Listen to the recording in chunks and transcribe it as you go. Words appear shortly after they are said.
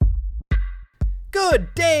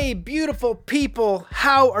Good day, beautiful people.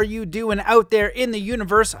 How are you doing out there in the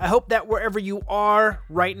universe? I hope that wherever you are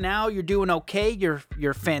right now, you're doing okay.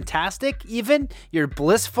 You're fantastic even. You're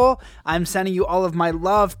blissful. I'm sending you all of my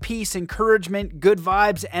love, peace, encouragement, good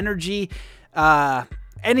vibes, energy,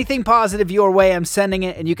 anything positive your way, I'm sending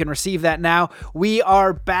it, and you can receive that now. We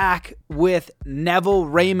are back with Neville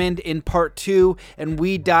Raymond in part 2, and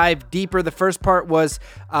we dive deeper. The first part was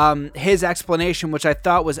his explanation, which I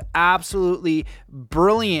thought was absolutely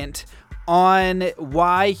brilliant, on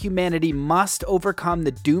why humanity must overcome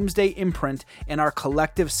the doomsday imprint in our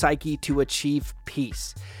collective psyche to achieve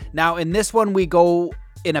peace. Now, in this one, we go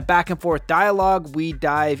in a back and forth dialogue. We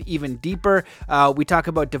dive even deeper. We talk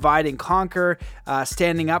about divide and conquer,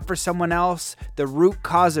 standing up for someone else, the root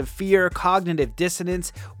cause of fear, cognitive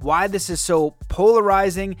dissonance, why this is so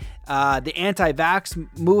polarizing, the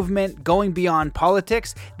anti-vax movement, going beyond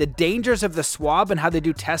politics, the dangers of the swab and how they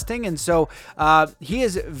do testing. And so he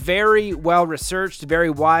is very well researched,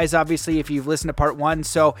 very wise, obviously, if you've listened to part 1.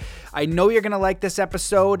 So I know you're going to like this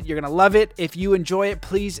episode. You're going to love it. If you enjoy it,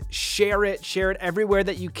 please share it everywhere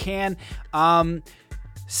that you can.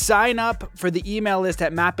 Sign up for the email list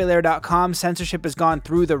at mattbelair.com. Censorship has gone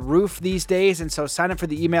through the roof these days, and so sign up for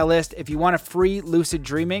the email list. If you want a free Lucid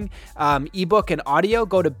Dreaming ebook and audio,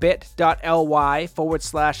 go to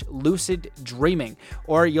bit.ly/lucid dreaming,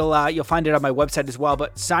 or you'll find it on my website as well.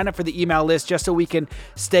 But sign up for the email list just so we can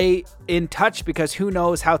stay in touch, because who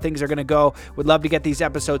knows how things are going to go. Would love to get these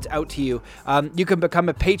episodes out to you. You can become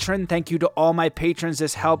a patron. Thank you to all my patrons.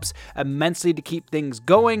 This helps immensely to keep things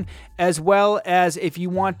going, as well as if you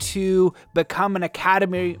want to become an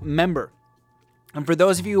Academy member. And for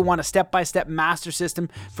those of you who want a step-by-step master system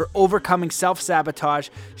for overcoming self-sabotage,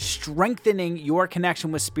 strengthening your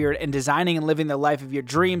connection with spirit, and designing and living the life of your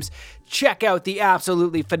dreams, check out the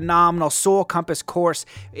absolutely phenomenal Soul Compass course.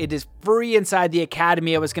 It is free inside the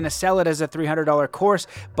Academy. I was going to sell it as a $300 course,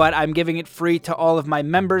 but I'm giving it free to all of my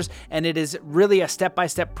members, and it is really a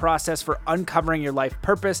step-by-step process for uncovering your life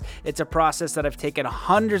purpose. It's a process that I've taken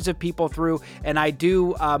hundreds of people through, and I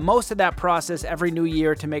do most of that process every new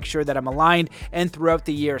year to make sure that I'm aligned and throughout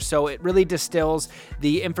the year. So it really distills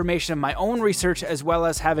the information of my own research, as well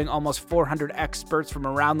as having almost 400 experts from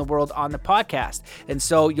around the world on the podcast. And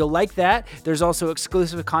so you'll like that. There's also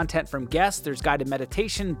exclusive content from guests. There's guided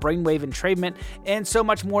meditation, brainwave entrainment, and so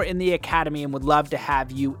much more in the Academy, and would love to have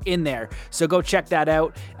you in there. So go check that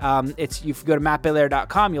out. You go to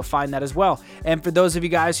mattbelair.com, you'll find that as well. And for those of you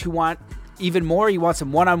guys who want even more, you want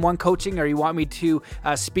some one-on-one coaching, or you want me to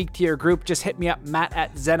speak to your group, just hit me up,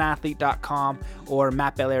 matt@zenathlete.com or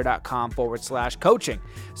mattbelair.com/coaching.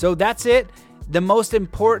 So that's it. The most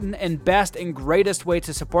important and best and greatest way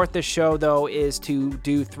to support this show, though, is to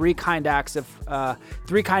do three kind acts in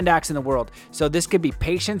the world. So this could be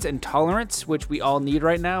patience and tolerance, which we all need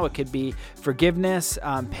right now. It could be forgiveness,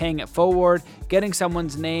 paying it forward, getting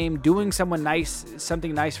someone's name, doing something nice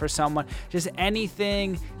for someone. Just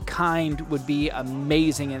anything kind would be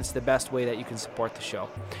amazing, and it's the best way that you can support the show.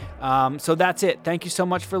 So that's it. Thank you so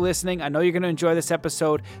much for listening. I know you're going to enjoy this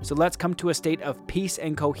episode. So let's come to a state of peace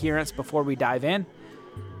and coherence before we dive in.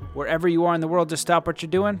 Wherever you are in the world, just stop what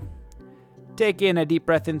you're doing. Take in a deep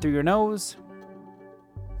breath in through your nose.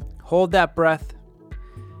 Hold that breath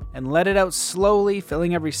and let it out slowly,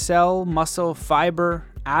 filling every cell, muscle, fiber,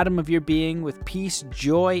 atom of your being with peace,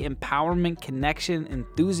 joy, empowerment, connection,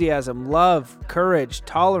 enthusiasm, love, courage,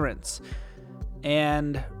 tolerance,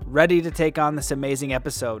 and ready to take on this amazing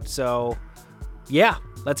episode. So yeah,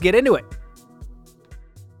 let's get into it.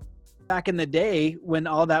 Back in the day when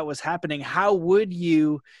all that was happening, how would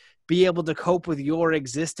you be able to cope with your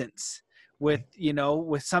existence with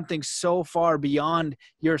something so far beyond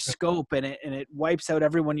your scope, and it wipes out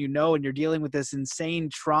everyone you know, and you're dealing with this insane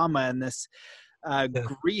trauma and this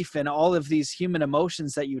grief and all of these human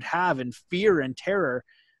emotions that you'd have, and fear and terror?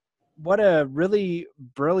 What a really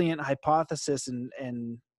brilliant hypothesis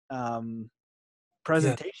and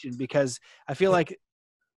presentation, because I feel like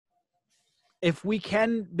if we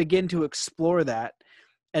can begin to explore that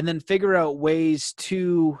and then figure out ways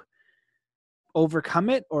to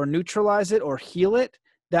overcome it or neutralize it or heal it,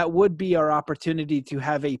 that would be our opportunity to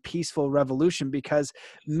have a peaceful revolution, because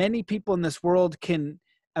many people in this world can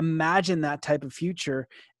imagine that type of future,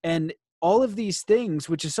 and all of these things,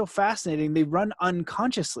 which is so fascinating, they run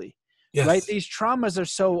unconsciously. Yes. Right? These traumas are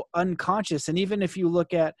so unconscious. And even if you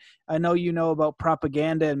look at, I know you know about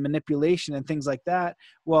propaganda and manipulation and things like that.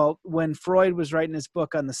 Well, when Freud was writing his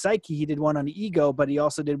book on the psyche, he did one on ego, but he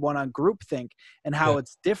also did one on groupthink and how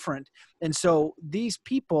it's different. And so these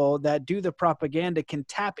people that do the propaganda can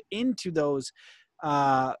tap into those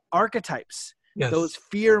archetypes those Yes.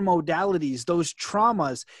 fear modalities, those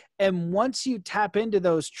traumas. And once you tap into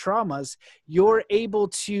those traumas, you're able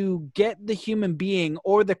to get the human being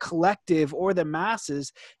or the collective or the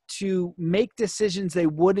masses to make decisions they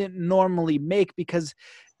wouldn't normally make, because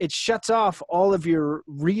it shuts off all of your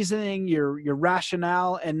reasoning, your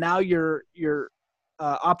rationale, and now you're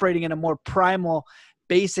operating in a more primal,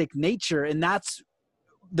 basic nature. And that's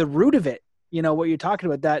the root of it. You know, what you're talking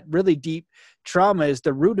about, that really deep trauma is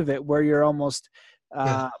the root of it, where you're almost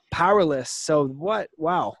Yes. powerless. So what?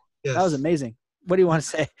 Wow, that was Yes. amazing. What do you want to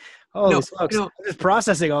say? Holy No, smokes, I'm just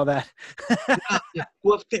processing all that. yeah, yeah.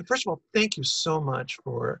 Well, first of all, thank you so much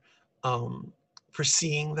for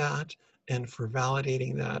seeing that and for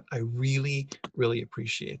validating that. I really, really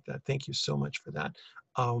appreciate that. Thank you so much for that.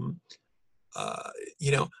 Um, uh,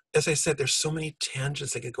 you know, as I said, there's so many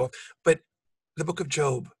tangents I could go off, but the book of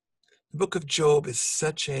Job, the book of Job is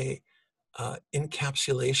such a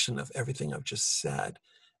encapsulation of everything I've just said.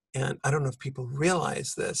 And I don't know if people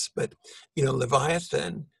realize this, but, you know,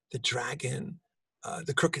 Leviathan, the dragon,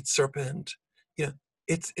 the crooked serpent, you know,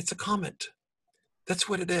 it's a comet. That's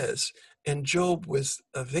what it is. And Job was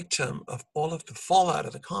a victim of all of the fallout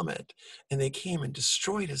of the comet. And they came and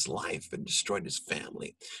destroyed his life and destroyed his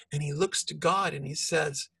family. And he looks to God and he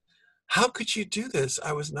says, how could you do this?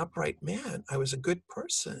 I was an upright man. I was a good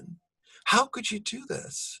person. How could you do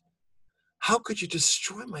this? How could you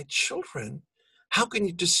destroy my children? How can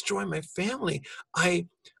you destroy my family? I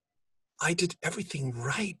did everything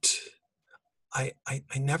right. I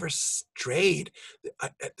never strayed.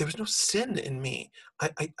 There was no sin in me.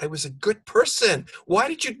 I was a good person. Why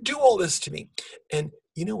did you do all this to me? And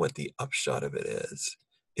you know what the upshot of it is?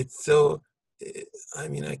 It's so, I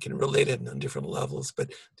mean, I can relate it on different levels,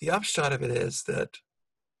 but the upshot of it is that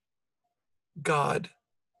God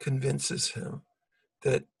convinces him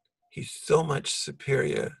that he's so much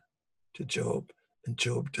superior to Job, and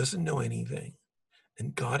Job doesn't know anything,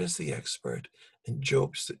 and God is the expert, and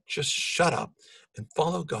Job said, just shut up and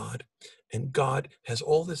follow God, and God has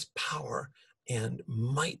all this power and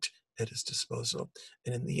might at his disposal.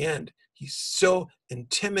 And in the end, he so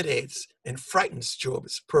intimidates and frightens Job,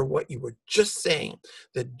 as per what you were just saying,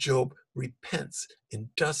 that Job repents in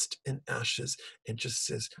dust and ashes and just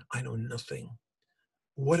says, I know nothing.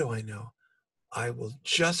 What do I know? I will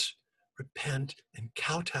just repent and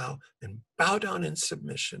kowtow and bow down in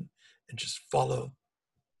submission and just follow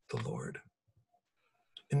the Lord.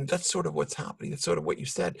 And that's sort of what's happening. It's sort of what you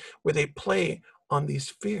said, where they play on these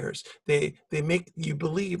fears. They make you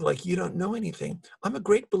believe like you don't know anything. I'm a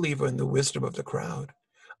great believer in the wisdom of the crowd.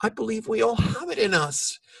 I believe we all have it in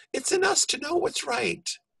us. It's in us to know what's right.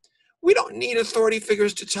 We don't need authority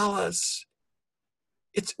figures to tell us.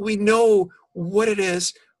 We know what it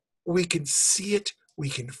is. We can see it. We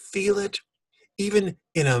can feel it. Even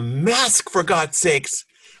in a mask, for God's sakes.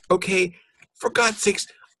 Okay, for God's sakes,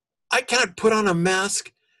 I cannot put on a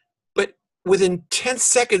mask, but within 10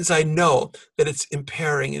 seconds, I know that it's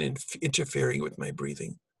impairing and interfering with my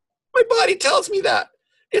breathing. My body tells me that.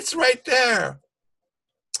 It's right there.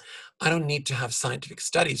 I don't need to have scientific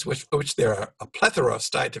studies, which there are a plethora of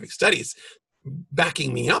scientific studies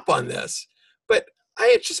backing me up on this. But I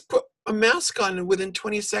had just put a mask on, and within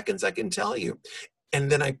 20 seconds, I can tell you. And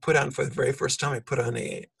then I put on, for the very first time, I put on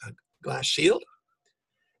a glass shield.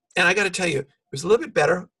 And I got to tell you, it was a little bit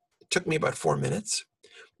better. It took me about 4 minutes.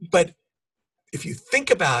 But if you think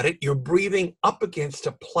about it, you're breathing up against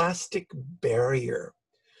a plastic barrier.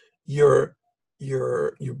 You're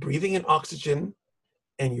breathing in oxygen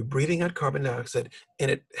and you're breathing out carbon dioxide,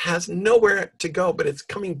 and it has nowhere to go, but it's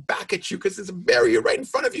coming back at you because there's a barrier right in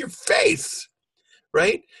front of your face,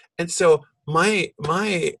 right? And so my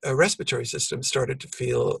respiratory system started to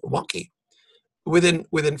feel wonky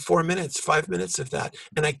within 4 minutes, 5 minutes of that,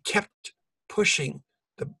 and I kept pushing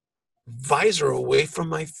the visor away from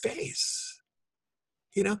my face.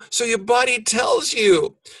 You know, so your body tells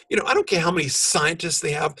you, you know, I don't care how many scientists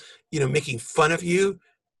they have, you know, making fun of you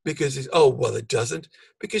because it's, oh, well, it doesn't,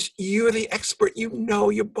 because you're the expert. You know,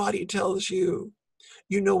 your body tells you.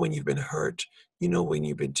 You know when you've been hurt. You know when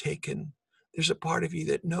you've been taken. There's a part of you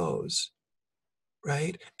that knows,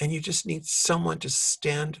 right? And you just need someone to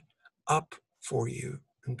stand up for you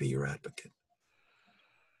and be your advocate.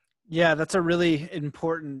 Yeah, that's a really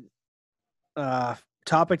important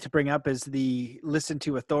topic to bring up, is the listen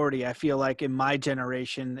to authority. I feel like in my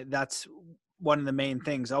generation, that's one of the main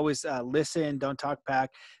things. Always listen, don't talk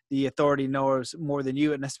back. The authority knows more than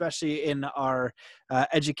you, and especially in our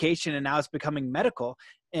education, and now it's becoming medical.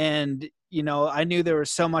 And, I knew there was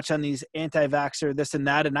so much on these anti-vaxxer, this and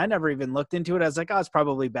that, and I never even looked into it. I was like, oh, it's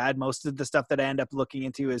probably bad. Most of the stuff that I end up looking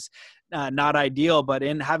into is not ideal. But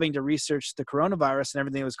in having to research the coronavirus and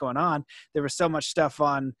everything that was going on, there was so much stuff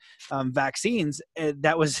on vaccines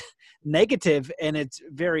that was negative, and it's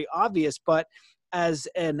very obvious. But as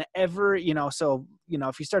an ever, if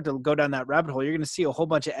you start to go down that rabbit hole, you're going to see a whole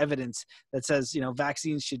bunch of evidence that says,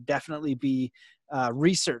 vaccines should definitely be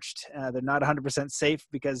researched. They're not 100% safe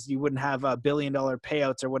because you wouldn't have $1 billion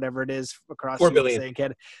payouts or whatever it is across 4 the billion. USA and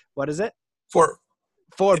Canada. What is it? 4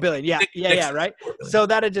 billion. Yeah. Right. So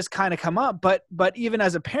that had just kind of come up, but even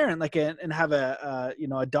as a parent, like, and have a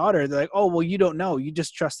daughter, they're like, oh, well, you don't know, you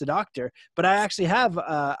just trust the doctor. But I actually have,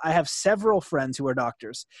 I have several friends who are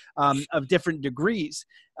doctors, of different degrees.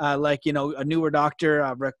 Like, a newer doctor,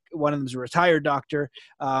 one of them is a retired doctor.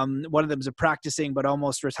 One of them is a practicing, but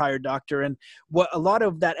almost retired doctor. And what a lot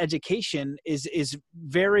of that education is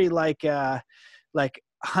very like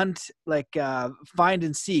hunt, find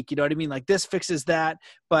and seek, you know what I mean? Like, this fixes that,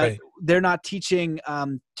 but Right. they're not teaching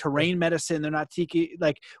terrain medicine. They're not teaching,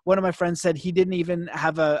 like, one of my friends said he didn't even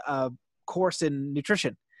have a course in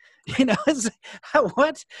nutrition. It's like,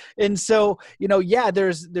 what? And so,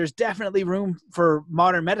 there's definitely room for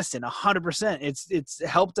modern medicine, 100%. It's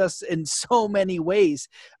helped us in so many ways.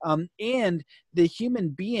 And the human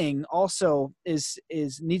being also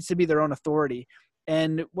needs to be their own authority.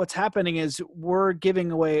 And what's happening is we're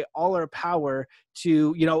giving away all our power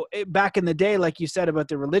to, back in the day, like you said about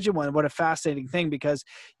the religion one, what a fascinating thing, because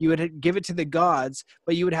you would give it to the gods,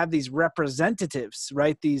 but you would have these representatives,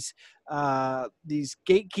 right? These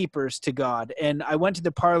gatekeepers to God. And I went to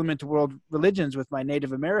the Parliament of World Religions with my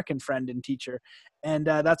Native American friend and teacher. And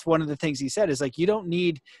that's one of the things he said is, like, you don't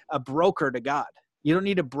need a broker to God. You don't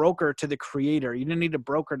need a broker to the creator. You don't need a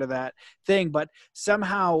broker to that thing. But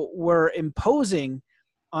somehow we're imposing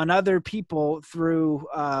on other people through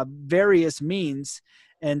various means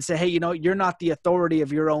and say, hey, you're not the authority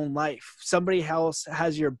of your own life. Somebody else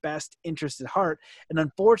has your best interest at heart. And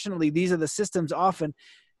unfortunately, these are the systems often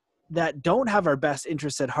that don't have our best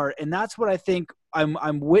interests at heart. And that's what I think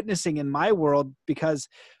I'm witnessing in my world, because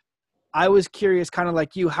I was curious, kind of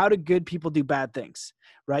like you, how do good people do bad things,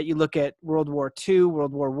 right? You look at World War II,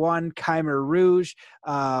 World War I, Khmer Rouge,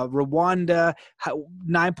 Rwanda,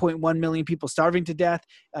 9.1 million people starving to death.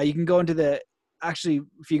 You can go into actually,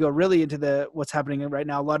 if you go really into what's happening right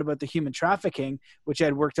now, a lot about the human trafficking, which I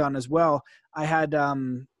had worked on as well. I had,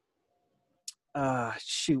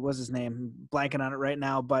 what's his name? I'm blanking on it right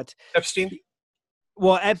now, but Epstein?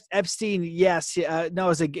 Well, Epstein, yes. No,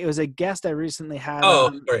 it was a guest I recently had Oh,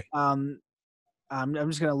 on. sorry. I'm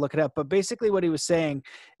just going to look it up. But basically what he was saying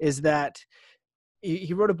is that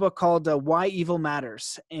he wrote a book called Why Evil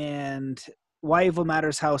Matters, and Why Evil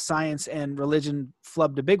Matters, How Science and Religion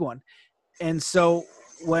Flubbed a Big One. And so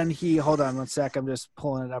when hold on one sec, I'm just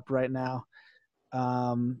pulling it up right now.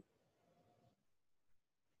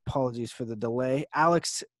 Apologies for the delay.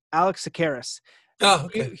 Alex Tsakiris. Oh,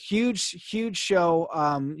 okay. Huge show,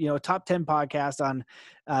 top 10 podcast on,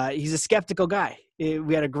 he's a skeptical guy.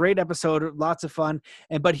 We had a great episode, lots of fun.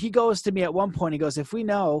 But he goes to me at one point, he goes, if we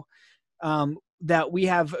know that we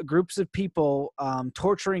have groups of people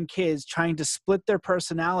torturing kids, trying to split their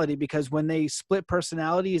personality, because when they split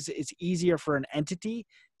personalities, it's easier for an entity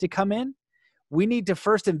to come in. We need to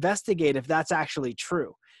first investigate if that's actually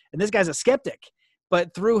true. And this guy's a skeptic.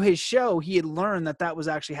 But through his show, he had learned that was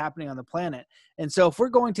actually happening on the planet. And so if we're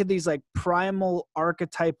going to these like primal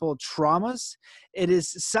archetypal traumas, it is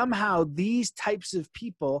somehow these types of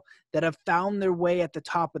people that have found their way at the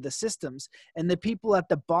top of the systems. And the people at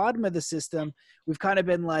the bottom of the system, we've kind of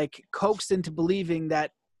been like coaxed into believing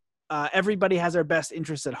that everybody has our best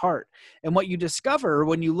interests at heart. And what you discover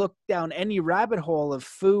when you look down any rabbit hole of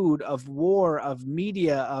food, of war, of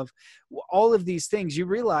media, of all of these things, you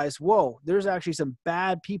realize, whoa, there's actually some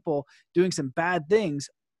bad people doing some bad things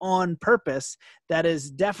on purpose that has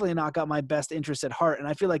definitely not got my best interest at heart. And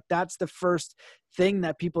I feel like that's the first thing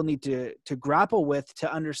that people need to grapple with, to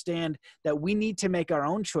understand that we need to make our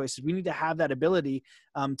own choices. We need to have that ability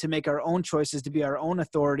to make our own choices, to be our own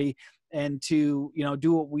authority, and to,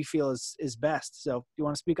 do what we feel is best. So do you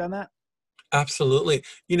want to speak on that? Absolutely.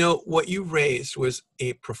 What you raised was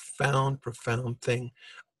a profound thing.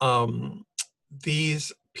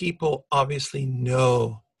 These people obviously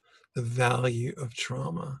know the value of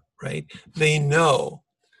trauma, right? They know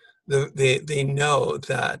they know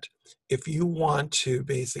that if you want to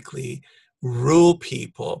basically rule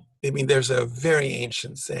people, there's a very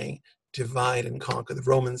ancient saying, divide and conquer. The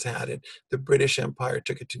Romans had it. The British Empire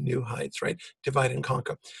took it to new heights, right? Divide and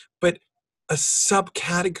conquer. But a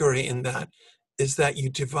subcategory in that is that you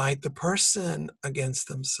divide the person against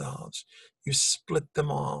themselves. You split them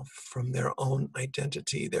off from their own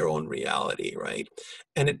identity, their own reality, right?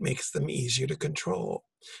 And it makes them easier to control,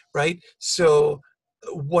 right? So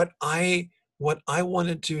what I want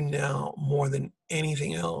to do now more than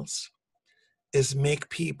anything else is make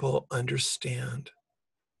people understand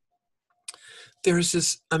there's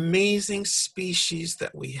this amazing species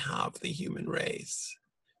that we have, the human race,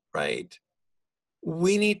 right?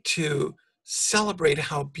 We need to celebrate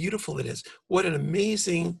how beautiful it is. What an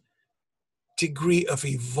amazing degree of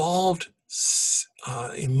evolved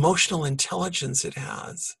emotional intelligence it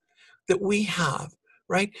has that we have,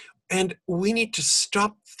 right? And we need to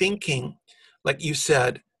stop thinking, like you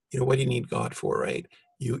said, what do you need God for, right?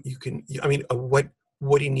 What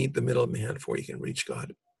do you need the middleman for? You can reach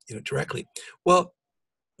God, directly. Well,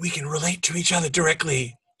 we can relate to each other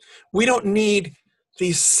directly. We don't need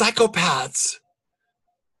these psychopaths,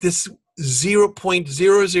 this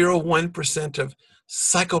 0.001% of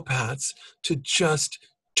psychopaths to just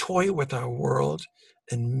toy with our world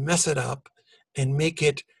and mess it up and make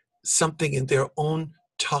it something in their own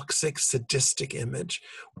toxic, sadistic image.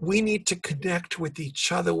 We need to connect with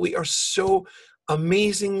each other. We are so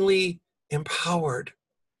amazingly empowered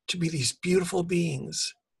to be these beautiful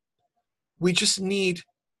beings. We just need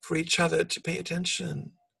for each other to pay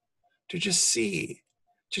attention, to just see,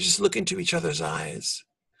 to just look into each other's eyes,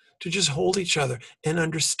 to just hold each other and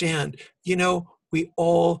understand, we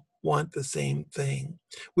all want the same thing.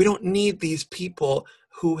 We don't need these people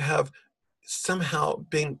who have somehow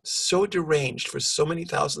been so deranged for so many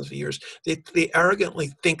thousands of years. They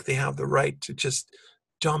arrogantly think they have the right to just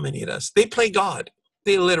dominate us. They play God.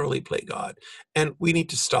 They literally play God. And we need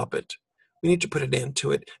to stop it. We need to put an end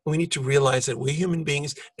to it. And we need to realize that we're human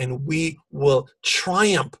beings and we will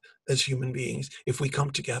triumph as human beings if we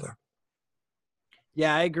come together.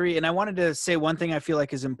 Yeah, I agree. And I wanted to say one thing I feel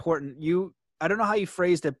like is important. I don't know how you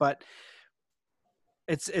phrased it, but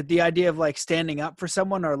it's the idea of like standing up for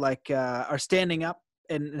someone or standing up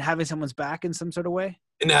and having someone's back in some sort of way.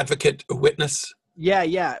 An advocate, a witness.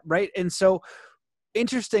 Yeah. Right. And so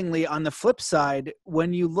interestingly, on the flip side,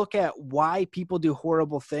 when you look at why people do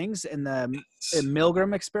horrible things in the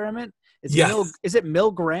Milgram experiment, is it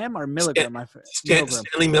Milgram or Milligram?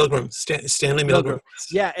 Stanley Milgram. Stanley Milgram.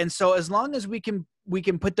 Yeah. And so as long as we can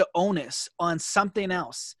put the onus on something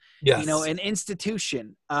else, an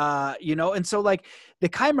institution, and so like the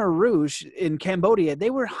Khmer Rouge in Cambodia,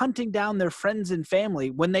 they were hunting down their friends and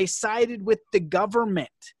family when they sided with the government.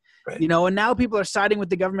 Right. And now people are siding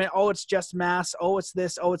with the government. Oh, it's just mass. Oh, it's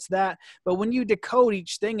this. Oh, it's that. But when you decode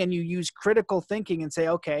each thing and you use critical thinking and say,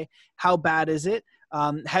 okay, how bad is it?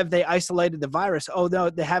 Have they isolated the virus? Oh,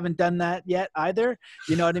 no, they haven't done that yet either.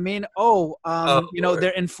 You know what I mean?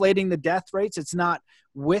 They're inflating the death rates. It's not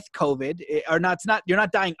with COVID you're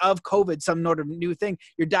not dying of COVID, some sort of new thing.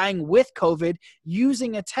 You're dying with COVID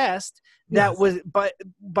using a test that was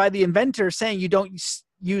by the inventor saying you don't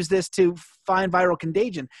use this to find viral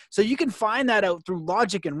contagion. So you can find that out through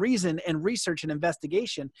logic and reason and research and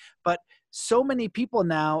investigation. But so many people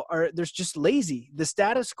now there's just lazy. The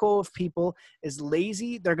status quo of people is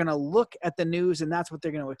lazy. They're going to look at the news and that's what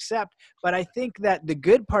they're going to accept. But I think that the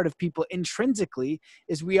good part of people intrinsically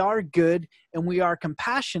is we are good and we are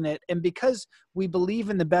compassionate. And because we believe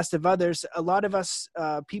in the best of others, a lot of us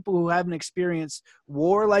people who haven't experienced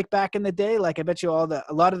war like back in the day, like I bet you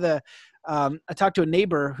I talked to a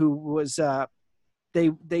neighbor who was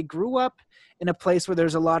they grew up in a place where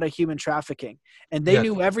there's a lot of human trafficking, and they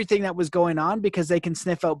knew everything that was going on because they can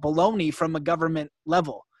sniff out baloney from a government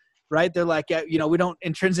level, right? They're like, we don't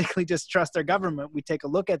intrinsically just trust our government. We take a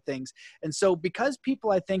look at things. And so because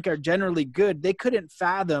people I think are generally good, they couldn't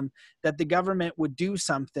fathom that the government would do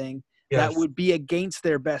something that would be against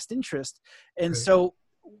their best interest. And so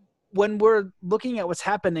when we're looking at what's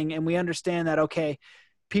happening and we understand that, okay,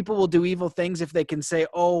 people will do evil things if they can say,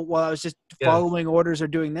 oh, well, I was just following orders or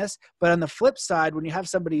doing this. But on the flip side, when you have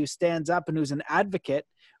somebody who stands up and who's an advocate,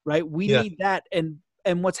 right, we need that. And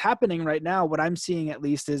what's happening right now, what I'm seeing at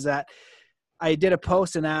least, is that I did a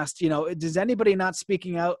post and asked, does anybody not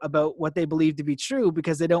speaking out about what they believe to be true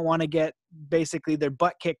because they don't want to get basically their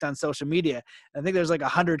butt kicked on social media? And I think there's like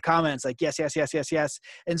 100 comments like, yes.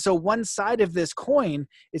 And so one side of this coin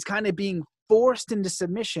is kind of being forced into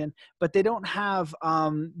submission, but they don't have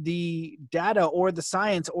the data or the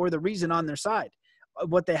science or the reason on their side.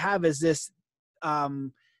 What they have is this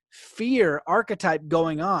fear archetype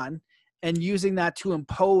going on and using that to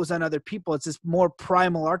impose on other people. It's this more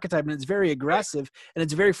primal archetype and it's very aggressive and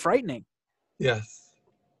it's very frightening. Yes.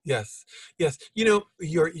 Yes, yes. You know,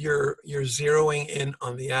 you're zeroing in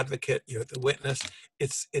on the advocate. You're the witness.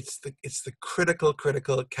 It's the critical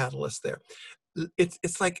catalyst there.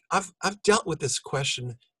 It's like I've dealt with this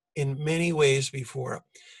question in many ways before,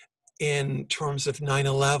 in terms of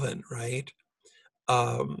 9/11, right?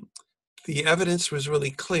 Um, the evidence was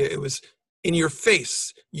really clear. It was in your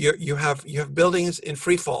face. You have buildings in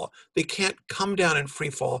free fall. They can't come down in free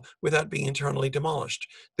fall without being internally demolished.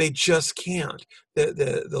 They just can't.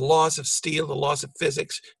 The laws of steel, the laws of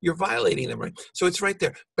physics, you're violating them, right? So it's right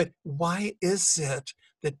there. But why is it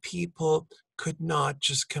that people could not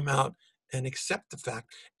just come out and accept the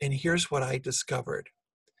fact? And here's what I discovered.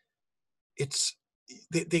 It's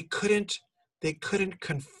they couldn't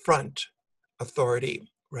confront authority,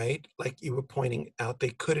 right? Like you were pointing out,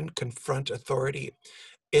 they couldn't confront authority.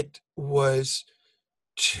 It was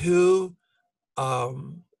too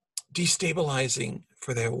um, destabilizing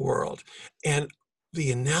for their world. And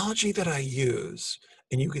the analogy that I use,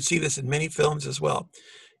 and you can see this in many films as well,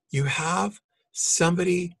 you have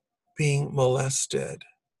somebody being molested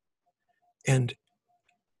and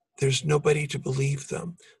there's nobody to believe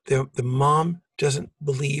them. The mom doesn't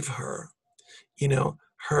believe her. You know,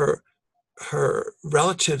 her her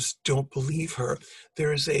relatives don't believe her.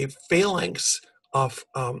 There's a phalanx of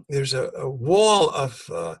there's a wall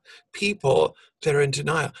of people that are in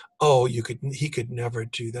denial. Oh, he could never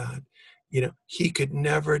do that. You know, he could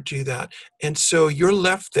never do that. And so you're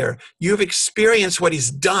left there. You've experienced what he's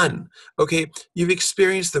done. Okay. You've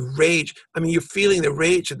experienced the rage. I mean, you're feeling the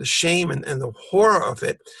rage and the shame and the horror of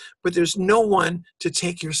it, but there's no one to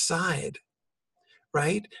take your side,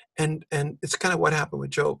 right? And it's kind of what happened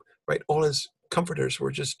with Job, right? All his comforters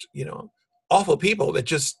were just, awful people that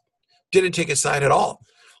just didn't take his side at all,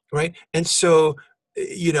 right? And so,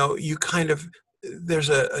 you kind of, there's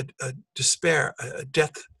a despair, a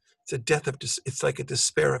death. It's a death of, it's like a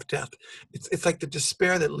despair of death. It's like the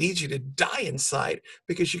despair that leads you to die inside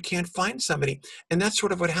because you can't find somebody. And that's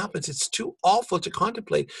sort of what happens. It's too awful to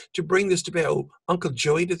contemplate, to bring this to bear. Oh, Uncle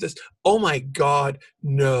Joey did this. Oh my God,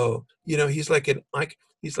 no. He's like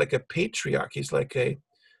a patriarch. He's like a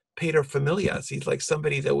pater familias. He's like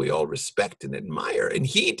somebody that we all respect and admire. And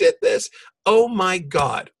he did this. Oh my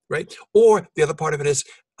God, right? Or the other part of it is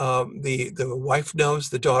the wife knows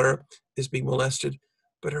the daughter is being molested,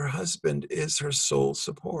 but her husband is her sole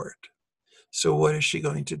support. So what is she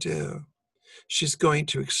going to do? She's going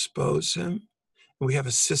to expose him. And we have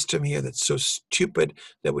a system here that's so stupid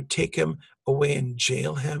that would take him away and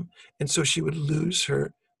jail him. And so she would lose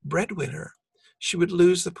her breadwinner. She would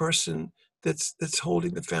lose the person that's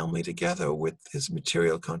holding the family together with his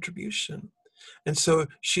material contribution. And so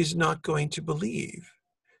she's not going to believe,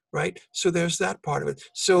 right? So there's that part of it.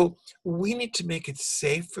 So we need to make it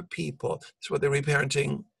safe for people. That's what the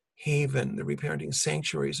reparenting haven, the reparenting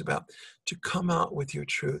sanctuary is about, to come out with your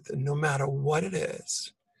truth. And no matter what it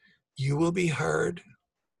is, you will be heard,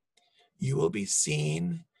 you will be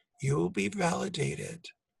seen, you will be validated.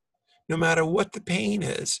 No matter what the pain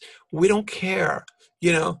is, we don't care,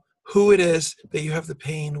 who it is that you have the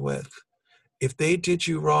pain with. If they did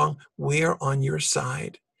you wrong, we're on your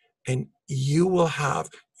side and you will have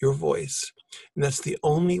your voice. And that's the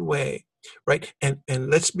only way, right? And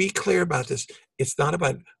let's be clear about this. It's not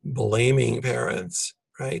about blaming parents,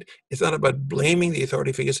 right? It's not about blaming the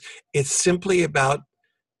authority figures. It's simply about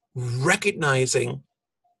recognizing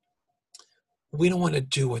we don't want to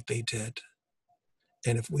do what they did.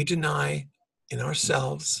 And if we deny in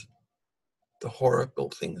ourselves the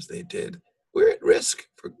horrible things they did, we're at risk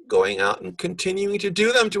for going out and continuing to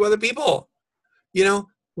do them to other people.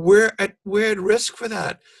 We're at risk for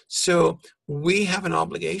that. So we have an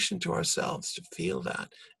obligation to ourselves to feel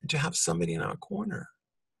that and to have somebody in our corner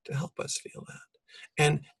to help us feel that.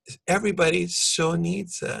 And everybody so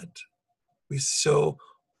needs it. We so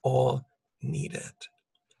all need it.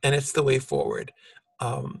 And it's the way forward.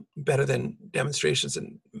 Better than demonstrations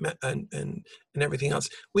and everything else.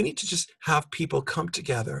 We need to just have people come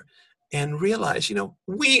together and realize,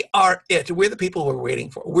 we are it. We're the people we're waiting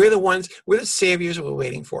for. We're the saviors we're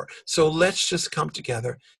waiting for. So let's just come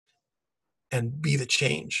together and be the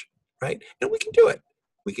change, right? And we can do it.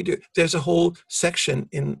 We can do it. There's a whole section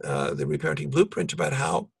in the Reparenting Blueprint about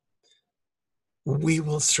how we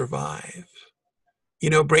will survive.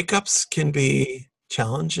 Breakups can be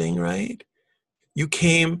challenging, right? You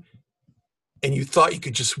came and you thought you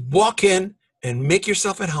could just walk in and make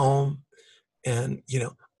yourself at home and,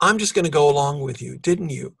 I'm just going to go along with you, didn't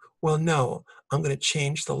you? Well, no, I'm going to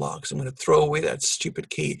change the locks. I'm going to throw away that stupid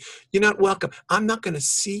key. You're not welcome. I'm not going to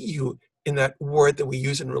see you in that word that we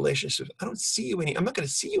use in relationships. I don't see you I'm not going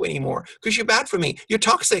to see you anymore because you're bad for me. You're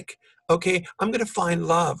toxic. Okay, I'm going to find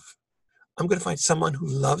love. I'm going to find someone who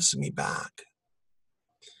loves me back.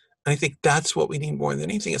 And I think that's what we need more than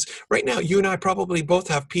anything else. Right now, you and I probably both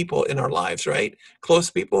have people in our lives, right?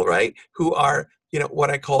 Close people, right? Who are, what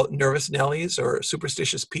I call nervous Nellies or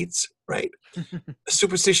superstitious Pete's, right?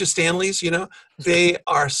 Superstitious Stanleys, they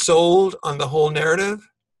are sold on the whole narrative,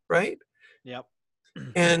 right? Yep.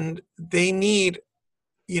 And they need,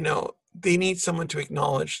 they need someone to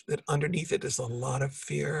acknowledge that underneath it is a lot of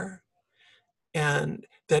fear. And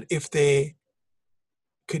that if they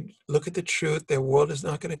could look at the truth, their world is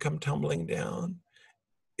not going to come tumbling down.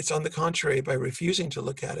 It's on the contrary, by refusing to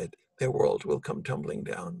look at it, their world will come tumbling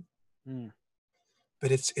down. Mm.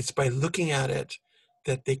 But it's by looking at it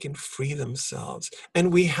that they can free themselves.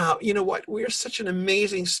 And we have, we're such an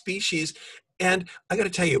amazing species. And I got to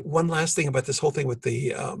tell you one last thing about this whole thing with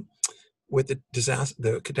the disaster,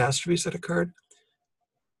 the catastrophes that occurred.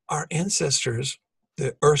 Our ancestors,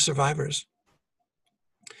 the Earth survivors,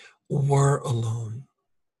 were alone.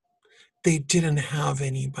 They didn't have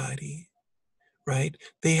anybody, right?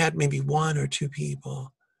 They had maybe one or two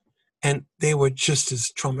people, and they were just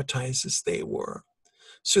as traumatized as they were.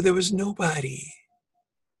 So there was nobody.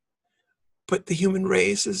 But the human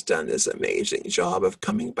race has done this amazing job of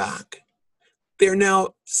coming back. There are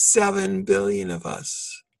now 7 billion of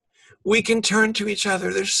us. We can turn to each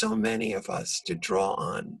other. There's so many of us to draw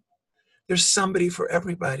on. There's somebody for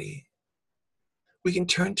everybody. We can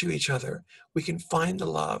turn to each other. We can find the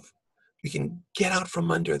love. We can get out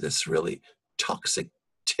from under this really toxic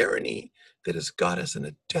tyranny that has got us in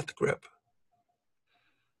a death grip.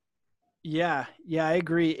 Yeah, I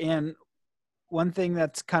agree. And one thing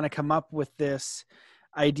that's kind of come up with this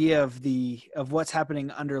idea of what's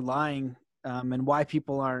happening underlying, and why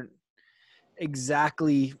people aren't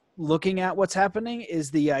exactly looking at what's happening,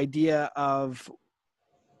 is the idea of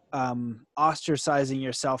ostracizing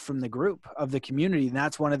yourself from the group, of the community. And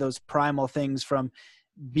that's one of those primal things from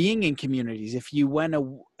being in communities. If you went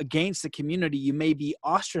against the community, you may be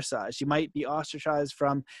ostracized. You might be ostracized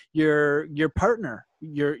from your partner,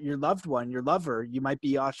 your loved one, your lover. You might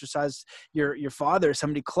be ostracized, your father,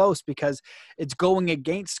 somebody close, because it's going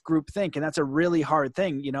against groupthink. And that's a really hard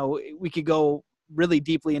thing. We could go really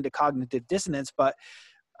deeply into cognitive dissonance, but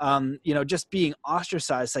just being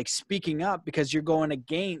ostracized, like speaking up because you're going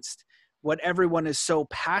against what everyone is so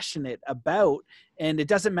passionate about. And it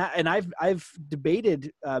doesn't matter. And I've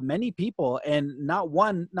debated many people, and not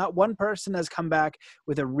one person has come back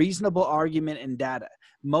with a reasonable argument and data.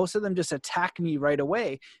 Most of them just attack me right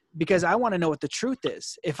away because I want to know what the truth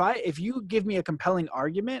is. If you give me a compelling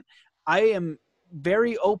argument, I am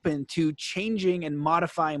very open to changing and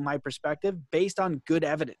modifying my perspective based on good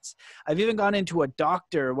evidence. I've even gone into a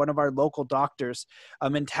doctor, one of our local doctors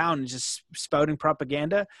in town, and just spouting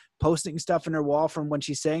propaganda, posting stuff in her wall from when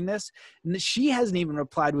she's saying this. And she hasn't even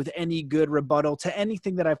replied with any good rebuttal to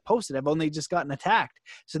anything that I've posted. I've only just gotten attacked.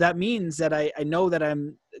 So that means that I know that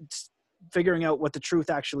I'm figuring out what the truth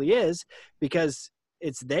actually is, because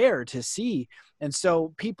it's there to see. And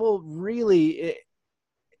so people really...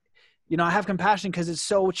 I have compassion because it's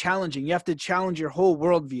so challenging. You have to challenge your whole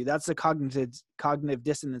worldview. That's the cognitive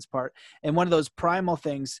dissonance part. And one of those primal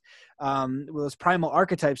things, those primal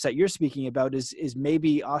archetypes that you're speaking about is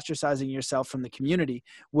maybe ostracizing yourself from the community,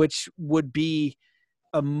 which would be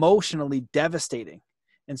emotionally devastating.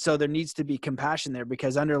 And so there needs to be compassion there,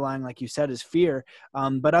 because underlying, like you said, is fear.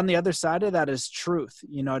 But on the other side of that is truth.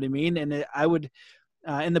 You know what I mean? And I would...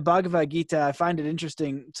 in the Bhagavad Gita, I find it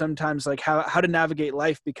interesting sometimes, like how to navigate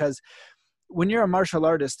life, because when you're a martial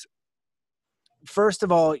artist, first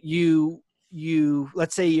of all, you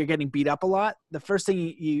let's say you're getting beat up a lot. The first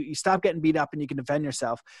thing you stop getting beat up and you can defend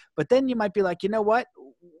yourself. But then you might be like, you know what?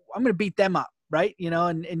 I'm going to beat them up, right?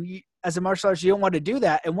 And you, as a martial artist, you don't want to do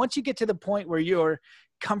that. And once you get to the point where you're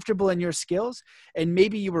comfortable in your skills, and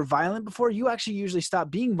maybe you were violent before, you actually usually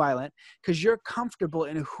stop being violent because you're comfortable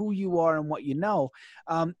in who you are and what you know.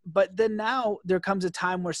 But then now there comes a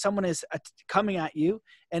time where someone is coming at you,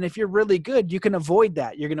 and if you're really good, you can avoid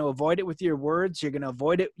that. You're going to avoid it with your words. You're going to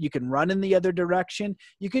avoid it. You can run in the other direction.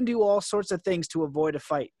 You can do all sorts of things to avoid a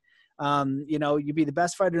fight. You'd be the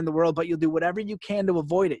best fighter in the world, but you'll do whatever you can to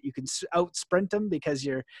avoid it. You can out sprint them because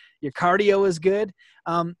your cardio is good.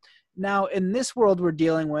 Now, in this world we're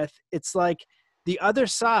dealing with, it's like the other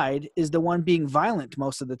side is the one being violent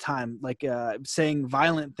most of the time, like saying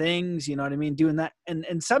violent things, you know what I mean? Doing that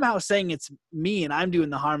and somehow saying it's me and I'm doing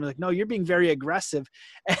the harm. Like, no, you're being very aggressive.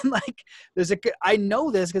 And like, I know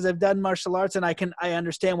this because I've done martial arts and I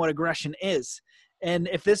understand what aggression is. And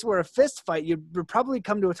if this were a fist fight, you'd probably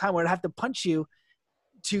come to a time where I'd have to punch you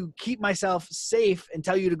to keep myself safe and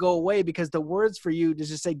tell you to go away, because the words for you to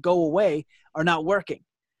just say go away are not working.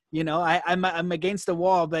 You know, I'm against the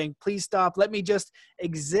wall being, please stop, let me just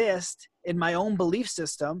exist in my own belief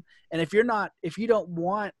system. And if you don't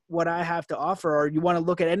want what I have to offer, or you want to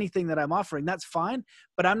look at anything that I'm offering, that's fine.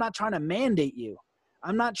 But I'm not trying to mandate you.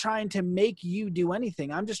 I'm not trying to make you do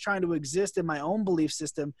anything. I'm just trying to exist in my own belief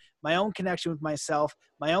system, my own connection with myself,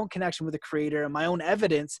 my own connection with the creator, and my own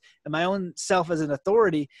evidence and my own self as an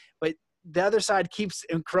authority. But the other side keeps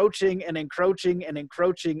encroaching and encroaching and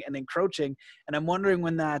encroaching and encroaching. And I'm wondering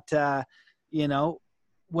when that,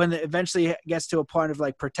 when it eventually gets to a point of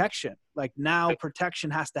like protection, like now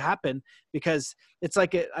protection has to happen, because it's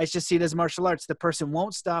like, I just see it as martial arts. The person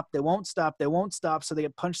won't stop. They won't stop. They won't stop. So they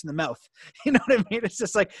get punched in the mouth. You know what I mean? It's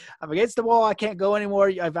just like, I'm against the wall. I can't go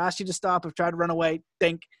anymore. I've asked you to stop. I've tried to run away.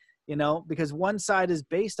 Think, because one side is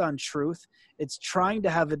based on truth. It's trying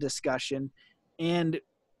to have a discussion, and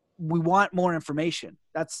we want more information.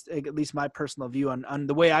 That's at least my personal view on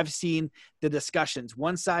the way I've seen the discussions.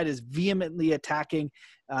 One side is vehemently attacking,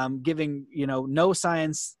 giving, no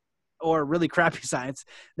science or really crappy science.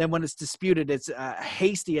 Then when it's disputed, it's a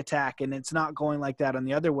hasty attack, and it's not going like that on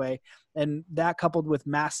the other way. And that, coupled with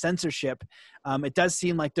mass censorship, it does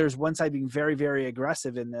seem like there's one side being very, very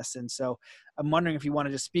aggressive in this. And so I'm wondering if you want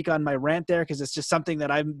to just speak on my rant there, because it's just something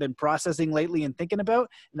that I've been processing lately and thinking about.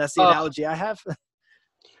 And that's the analogy I have.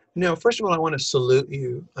 No, first of all, I want to salute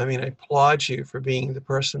you. I mean, I applaud you for being the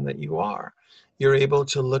person that you are. You're able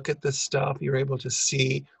to look at this stuff. You're able to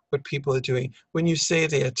see what people are doing. When you say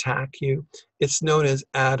they attack you, it's known as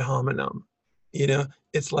ad hominem.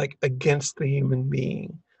 It's like against the human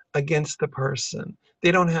being, against the person.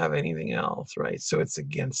 They don't have anything else, right? So it's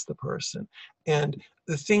against the person. And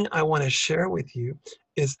the thing I want to share with you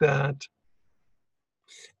is that,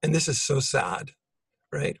 and this is so sad,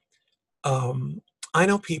 right? I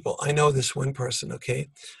know this one person, okay?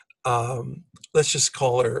 Let's just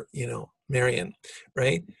call her, Marion,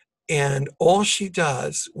 right? And all she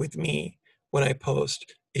does with me when I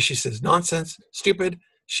post is she says nonsense, stupid.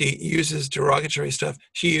 She uses derogatory stuff.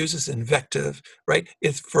 She uses invective, right?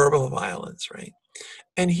 It's verbal violence, right?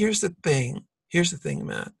 And here's the thing,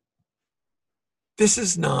 Matt. This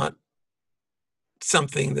is not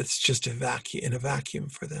something that's just in a vacuum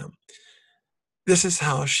for them. This is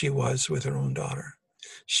how she was with her own daughter.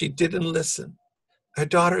 She didn't listen. Her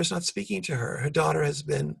daughter is not speaking to her. Her daughter has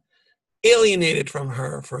been alienated from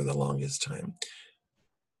her for the longest time.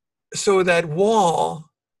 So that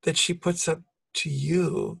wall that she puts up to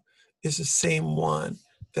you is the same one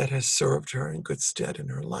that has served her in good stead in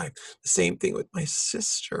her life. The same thing with my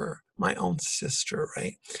sister, my own sister,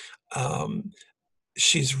 right?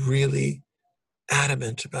 She's really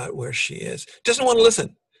adamant about where she is. Doesn't want to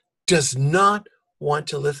listen. Does not want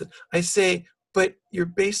to listen. I say, but you're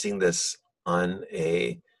basing this on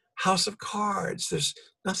a house of cards. There's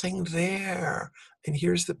nothing there. And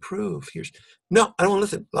here's the proof. No, I don't want to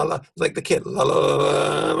listen. La, la, like the kid. La, la, la,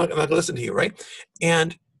 la. I'm not going to listen to you, right?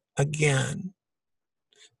 And again,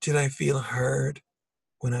 did I feel heard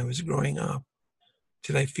when I was growing up?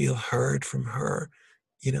 Did I feel heard from her,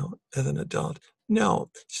 as an adult? No,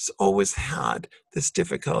 she's always had this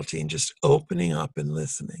difficulty in just opening up and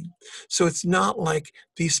listening. So it's not like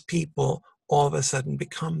these people all of a sudden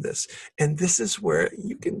become this. And this is where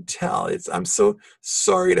you can tell. I'm so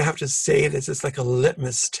sorry to have to say this. It's like a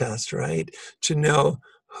litmus test, right? To know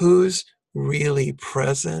who's really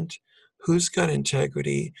present, who's got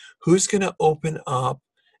integrity, who's going to open up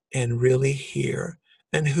and really hear,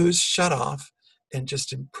 and who's shut off and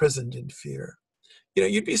just imprisoned in fear.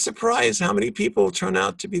 You'd be surprised how many people turn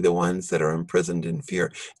out to be the ones that are imprisoned in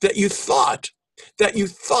fear that you thought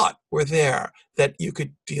were there, that you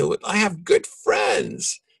could deal with. I have good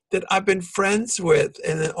friends that I've been friends with,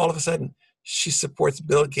 and then all of a sudden, she supports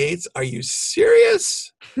Bill Gates. Are you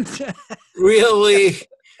serious? Really?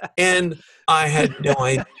 And I had no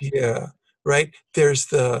idea, right? There's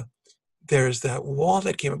that wall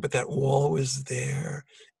that came up, but that wall was there.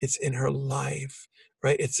 It's in her life.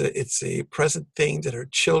 Right, it's a present thing that her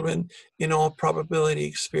children, in all probability,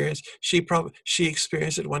 experience. She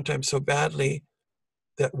experienced it one time so badly,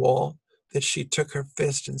 that wall, that she took her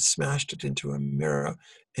fist and smashed it into a mirror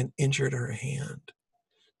and injured her hand.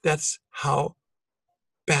 That's how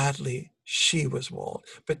badly she was walled.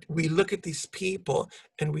 But we look at these people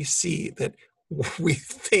and we see that we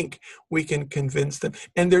think we can convince them.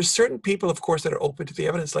 And there's certain people, of course, that are open to the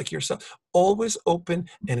evidence, like yourself, always open,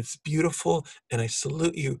 and it's beautiful, and I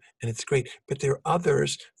salute you, and it's great. But there are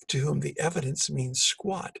others to whom the evidence means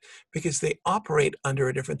squat, because they operate under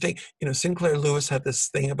a different thing. Sinclair Lewis had this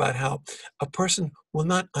thing about how a person will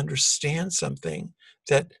not understand something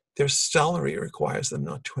that their salary requires them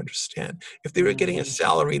not to understand. If they were getting a Mm,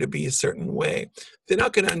 salary to be a certain way, they're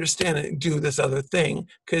not going to understand it and do this other thing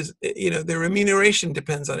because, their remuneration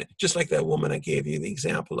depends on it. Just like that woman I gave you the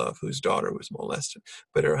example of whose daughter was molested,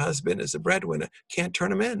 but her husband is a breadwinner, can't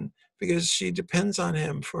turn him in because she depends on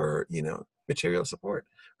him for, material support,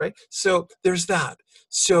 right? So there's that.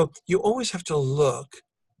 So you always have to look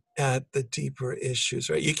at the deeper issues,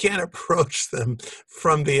 right? You can't approach them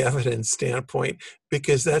from the evidence standpoint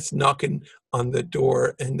because that's knocking on the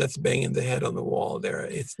door and that's banging the head on the wall there.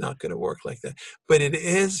 It's not going to work like that. But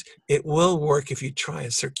it will work if you try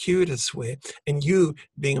a circuitous way. And you,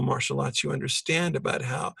 being a martial arts, you understand about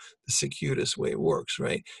how the circuitous way works,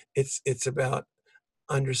 right? It's about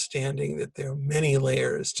understanding that there are many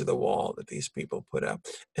layers to the wall that these people put up.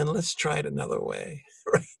 And let's try it another way,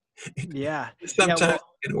 right? yeah. Yeah. Sometimes Well,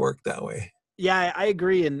 it can work that way. yeah, I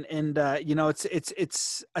agree. And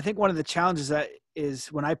it's, I think one of the challenges that is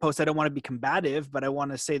when I post, I don't want to be combative, but I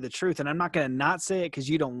want to say the truth. And I'm not going to not say it because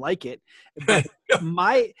you don't like it. But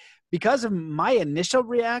because of my initial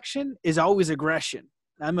reaction is always aggression.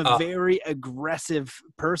 I'm a Uh, very aggressive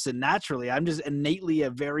person naturally. I'm just innately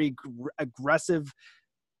a very aggressive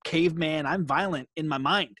caveman. I'm violent in my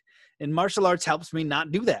mind, and martial arts helps me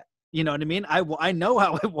not do that. You know what I mean? I know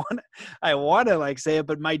how I want to like say it,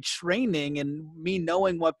 but my training and me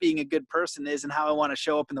knowing what being a good person is and how I want to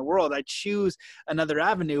show up in the world, I choose another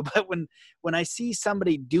avenue. But when I see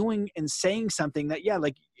somebody doing and saying something that, yeah,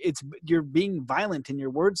 like you're being violent in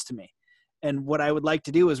your words to me. And what I would like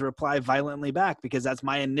to do is reply violently back because that's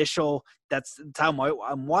my initial, that's how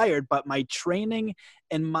I'm wired. But my training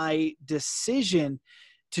and my decision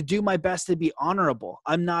to do my best to be honorable.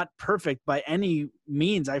 I'm not perfect by any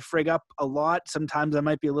means. I frig up a lot. Sometimes I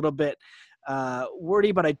might be a little bit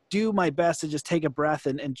wordy, but I do my best to just take a breath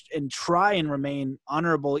and try and remain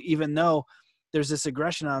honorable, even though there's this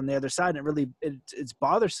aggression on the other side. And it's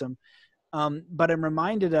bothersome. But I'm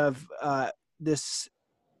reminded of this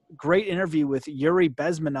great interview with Yuri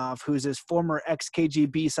Bezmenov, who's his former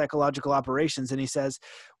ex-KGB psychological operations. And he says,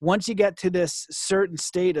 once you get to this certain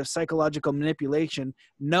state of psychological manipulation,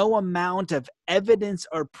 no amount of evidence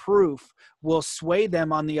or proof will sway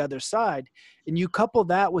them on the other side. And you couple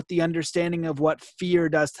that with the understanding of what fear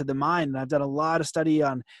does to the mind. And I've done a lot of study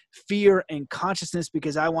on fear and consciousness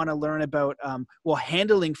because I want to learn about,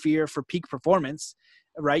 handling fear for peak performance.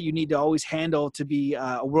 Right? You need to always handle to be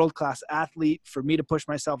a world-class athlete. For me to push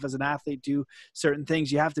myself as an athlete, do certain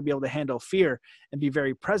things, you have to be able to handle fear and be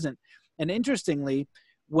very present. And interestingly,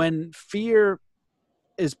 when fear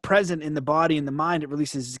is present in the body and the mind, it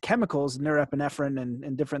releases chemicals, norepinephrine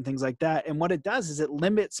and different things like that. And what it does is it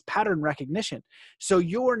limits pattern recognition. So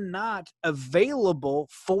you're not available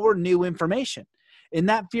for new information. In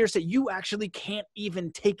that fear state, you actually can't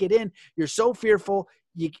even take it in. You're so fearful,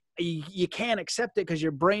 you can't accept it because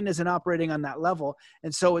your brain isn't operating on that level.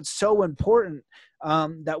 And so it's so important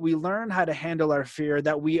that we learn how to handle our fear,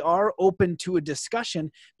 that we are open to a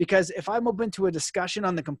discussion. Because if I'm open to a discussion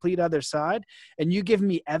on the complete other side and you give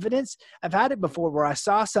me evidence, I've had it before where I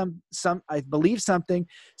saw I believe something,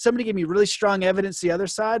 somebody gave me really strong evidence the other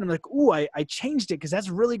side. I'm like, ooh, I changed it because that's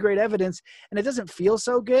really great evidence. And it doesn't feel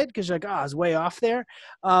so good because you're like, oh, I was way off there.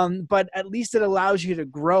 But at least it allows you to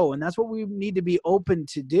grow. And that's what we need to be open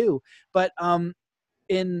to do. But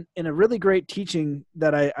in a really great teaching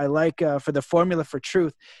that I like for the formula for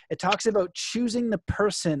truth, it talks about choosing the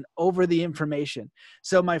person over the information.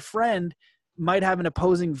 So my friend might have an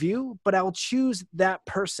opposing view, but I'll choose that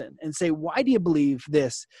person and say, why do you believe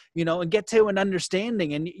this? And get to an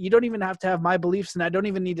understanding. And you don't even have to have my beliefs, and I don't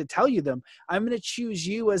even need to tell you them. I'm going to choose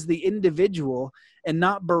you as the individual and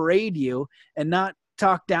not berate you and not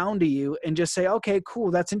talk down to you and just say, okay,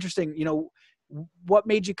 cool. That's interesting. What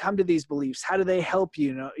made you come to these beliefs? How do they help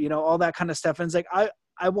you? All that kind of stuff. And it's like,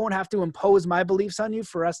 I won't have to impose my beliefs on you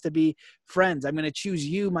for us to be friends. I'm going to choose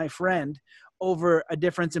you, my friend, over a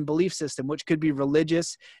difference in belief system, which could be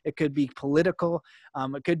religious. It could be political.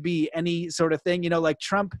 It could be any sort of thing, like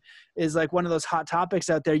Trump is like one of those hot topics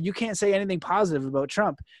out there. You can't say anything positive about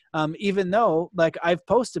Trump. Even though like I've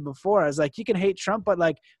posted before, I was like, you can hate Trump, but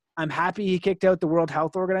like, I'm happy he kicked out the World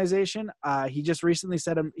Health Organization. He just recently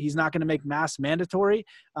said he's not going to make masks mandatory.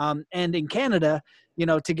 And in Canada,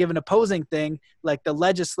 to give an opposing thing, like the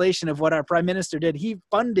legislation of what our prime minister did, he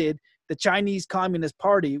funded the Chinese Communist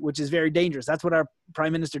Party, which is very dangerous. That's what our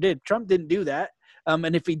prime minister did. Trump didn't do that.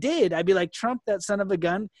 And if he did, I'd be like, Trump, that son of a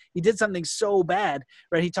gun, he did something so bad,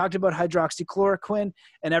 right? He talked about hydroxychloroquine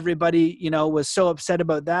and everybody, was so upset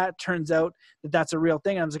about that. Turns out that that's a real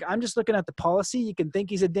thing. I was like, I'm just looking at the policy. You can think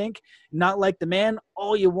he's a dink, not like the man,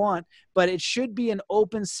 all you want, but it should be an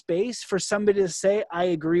open space for somebody to say, I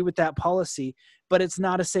agree with that policy, but it's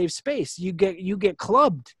not a safe space. You get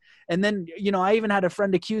clubbed. And then, I even had a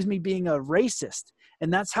friend accuse me being a racist.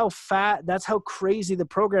 And that's how crazy the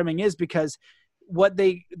programming is, because what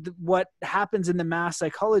happens in the mass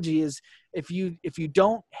psychology is if you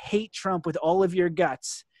don't hate Trump with all of your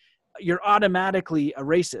guts, you're automatically a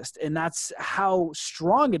racist. And that's how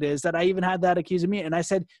strong it is that I even had that accusing me. And I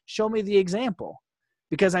said, show me the example,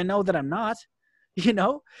 because I know that I'm not,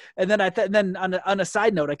 and then then on a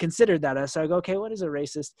side note, I considered that. So I go, okay, what is a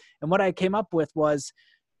racist? And what I came up with was,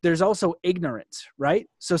 there's also ignorance, right?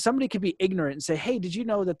 So somebody could be ignorant and say, hey, did you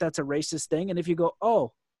know that that's a racist thing? And if you go,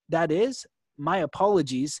 oh, that is, my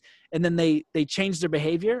apologies, and then they change their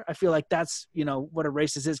behavior, I feel like that's, what a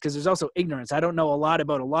racist is, because there's also ignorance. I don't know a lot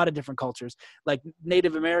about a lot of different cultures. Like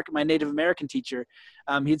my Native American teacher,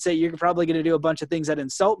 he'd say, you're probably going to do a bunch of things that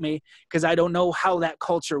insult me because I don't know how that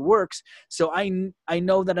culture works. So I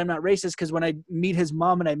know that I'm not racist, because when I meet his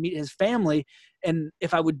mom and I meet his family, and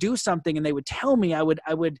if I would do something and they would tell me, I would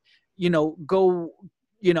go,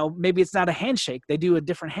 maybe it's not a handshake. They do a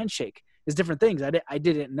different handshake. There's different things I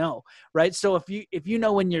didn't know, right? So if you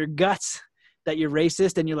know in your guts that you're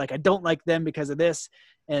racist and you're like, I don't like them because of this,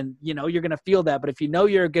 and you're gonna feel that. But if you know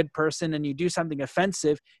you're a good person and you do something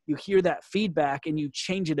offensive, you hear that feedback and you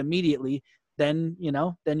change it immediately, then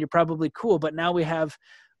you're probably cool. But now we have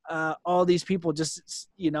all these people just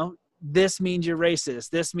this means you're racist,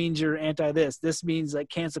 this means you're anti this means like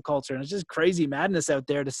cancel culture, and it's just crazy madness out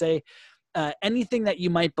there to say anything that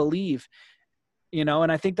you might believe.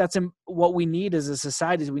 And I think that's what we need as a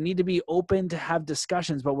society, is we need to be open to have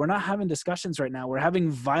discussions, but we're not having discussions right now. We're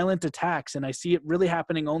having violent attacks, and I see it really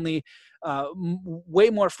happening only way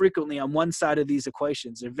more frequently on one side of these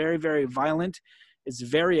equations. They're very, very violent. It's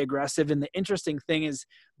very aggressive. And the interesting thing is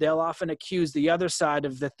they'll often accuse the other side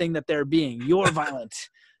of the thing that they're being. You're violent.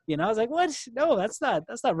 I was like, what? No, that's not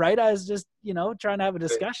right. I was just, trying to have a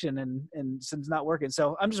discussion, and it's not working.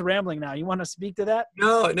 So I'm just rambling now. You want to speak to that?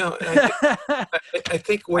 No. I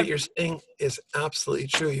think what you're saying is absolutely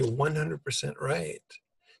true. You're 100% right.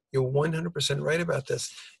 You're 100% right about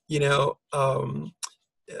this.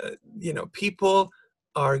 People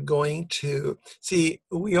are going to see.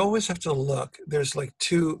 We always have to look. There's like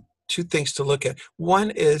two things to look at.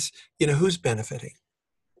 One is, who's benefiting.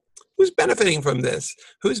 Who's benefiting from this?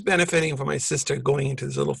 Who's benefiting from my sister going into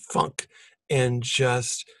this little funk and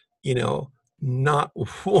just, not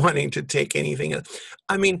wanting to take anything else?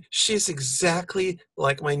 I mean, she's exactly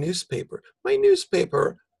like my newspaper. My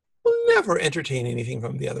newspaper will never entertain anything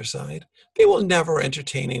from the other side. They will never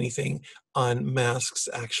entertain anything on masks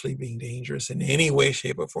actually being dangerous in any way,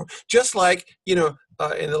 shape, or form. Just like, in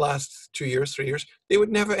the last 2 years, 3 years, they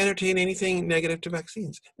would never entertain anything negative to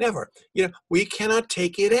vaccines. Never. We cannot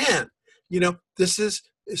take it in.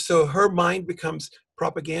 So her mind becomes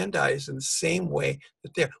propagandized in the same way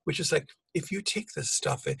that they're, which is like, if you take this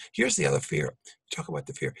stuff in, here's the other fear. Talk about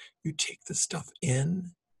the fear. You take this stuff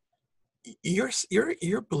in,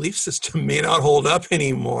 your belief system may not hold up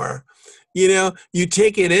anymore. You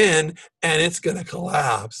take it in and it's going to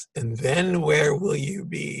collapse. And then where will you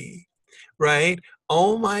be? Right?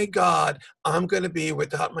 Oh my God, I'm going to be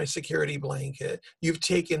without my security blanket. You've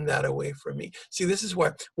taken that away from me. See, this is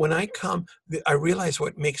why when I come, I realize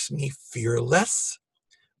what makes me fearless,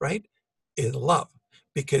 right, is love.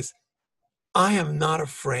 Because I am not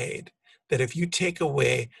afraid that if you take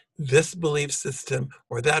away this belief system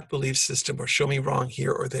or that belief system or show me wrong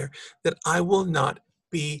here or there, that I will not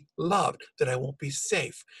be loved, that I won't be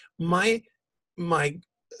safe. My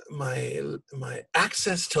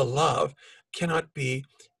access to love cannot be,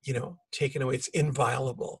 taken away. It's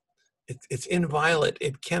inviolable. It's inviolate.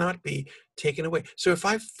 It cannot be taken away. So if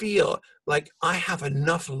I feel like I have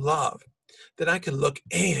enough love that I can look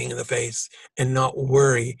anything in the face and not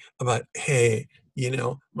worry about, hey,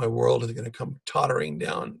 my world is going to come tottering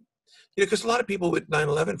down. Because a lot of people with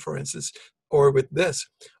 9/11, for instance, or with this,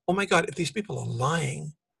 oh my God, if these people are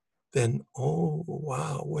lying, then, oh,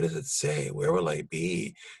 wow, what does it say? Where will I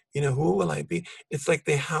be? Who will I be? It's like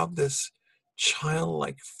they have this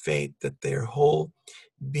childlike faith that their whole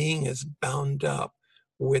being is bound up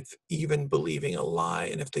with even believing a lie.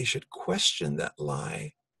 And if they should question that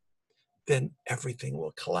lie, then everything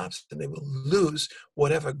will collapse and they will lose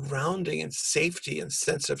whatever grounding and safety and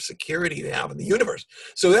sense of security they have in the universe.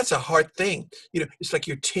 So that's a hard thing. It's like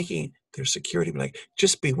you're taking their security blanket.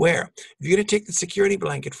 Just beware. If you're going to take the security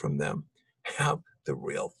blanket from them, have the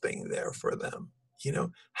real thing there for them.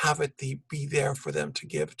 Have it be there for them to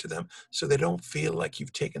give to them, so they don't feel like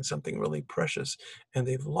you've taken something really precious and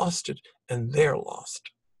they've lost it and they're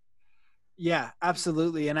lost. Yeah,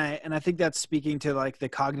 absolutely. And I think that's speaking to like the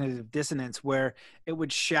cognitive dissonance where it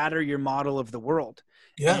would shatter your model of the world.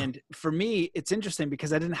 Yeah. And for me, it's interesting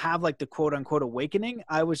because I didn't have like the quote unquote awakening.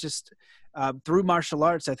 I was just through martial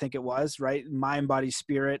arts, I think it was, right? Mind, body,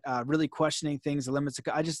 spirit, really questioning things, the limits.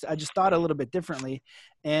 I just thought a little bit differently.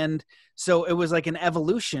 And so it was like an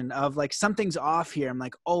evolution of like, something's off here. I'm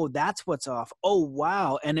like, oh, that's what's off. Oh,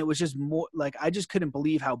 wow. And it was just more like, I just couldn't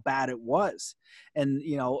believe how bad it was. And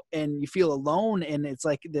and you feel alone, and it's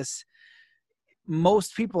like this,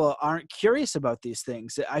 most people aren't curious about these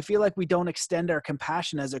things. I feel like we don't extend our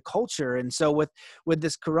compassion as a culture. And so with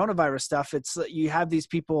this coronavirus stuff, it's, you have these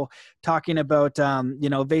people talking about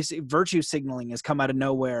basic virtue signaling has come out of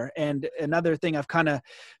nowhere. And another thing I've kind of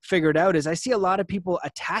figured out is I see a lot of people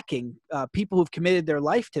attacking people who've committed their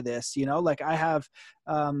life to this. Like I have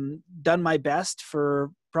done my best for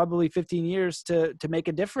probably 15 years to make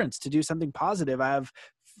a difference, to do something positive. I have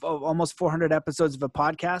almost 400 episodes of a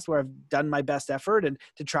podcast where I've done my best effort and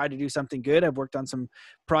to try to do something good. I've worked on some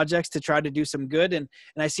projects to try to do some good. And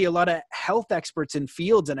I see a lot of health experts in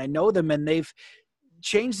fields, and I know them, and they've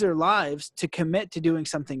changed their lives to commit to doing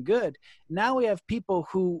something good. Now we have people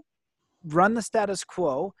who run the status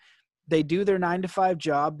quo. They do their 9-to-5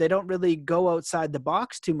 job. They don't really go outside the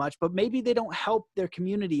box too much, but maybe they don't help their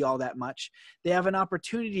community all that much. They have an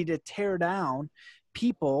opportunity to tear down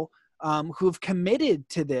people who have committed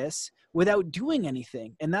to this without doing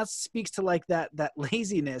anything. And that speaks to like that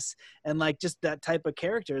laziness and like just that type of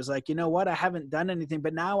character is like, you know what, I haven't done anything,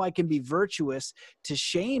 but now I can be virtuous to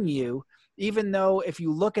shame you. Even though if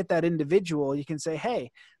you look at that individual, you can say, hey,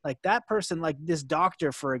 like that person, like this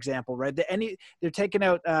doctor, for example, right? They're taking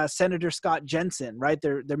out Senator Scott Jensen, right?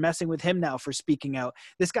 They're messing with him now for speaking out.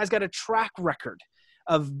 This guy's got a track record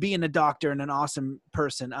of being a doctor and an awesome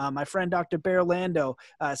person. My friend Dr. Bear Lando,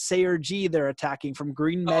 Sayer G, they're attacking from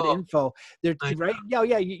Green Med Oh, Info. They're I right. Yeah,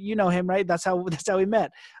 yeah, you know him, right? That's how we met.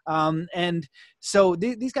 And so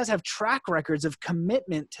these guys have track records of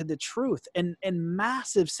commitment to the truth and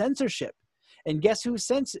massive censorship. And guess who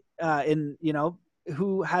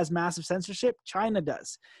who has massive censorship? China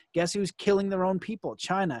does. Guess who's killing their own people?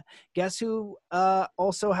 China. Guess who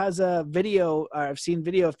also has a video, I've seen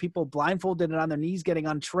video of people blindfolded and on their knees getting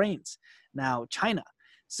on trains. Now, China.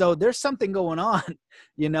 So there's something going on,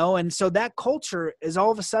 and so that culture is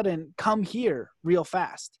all of a sudden come here real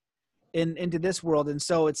fast into this world. And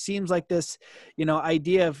so it seems like this,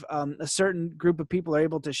 idea of a certain group of people are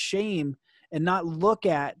able to shame and not look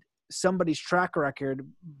at somebody's track record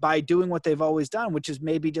by doing what they've always done, which is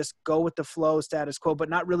maybe just go with the flow, status quo, but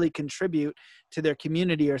not really contribute to their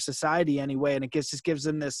community or society anyway. And it just gives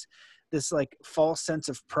them this like false sense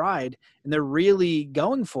of pride, and they're really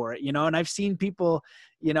going for it, and I've seen people,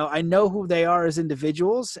 I know who they are as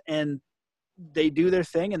individuals and they do their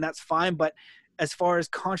thing, and that's fine. But as far as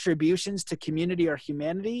contributions to community or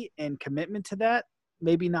humanity and commitment to that,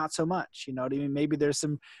 maybe not so much, you know what I mean? Maybe there's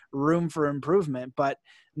some room for improvement, but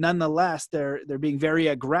nonetheless, they're being very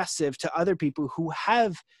aggressive to other people who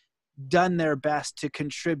have done their best to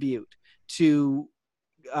contribute to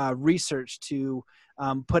research, to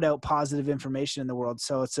put out positive information in the world.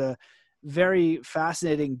 So it's a very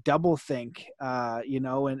fascinating double think, and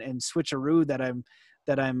switcheroo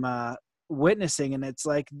that I'm witnessing. And it's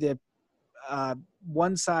like the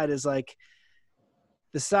one side is like,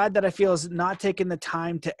 the side that I feel is not taking the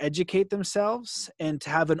time to educate themselves and to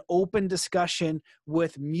have an open discussion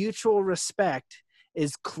with mutual respect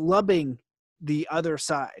is clubbing the other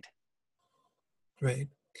side. right.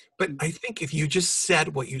 But I think if you just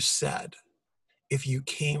said what you said, if you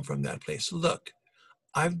came from that place, look,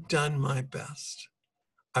 I've done my best.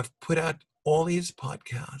 I've put out all these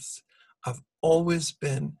podcasts. I've always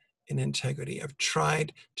been in integrity. I've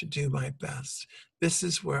tried to do my best. This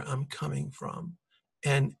is where I'm coming from.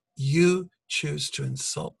 And you choose to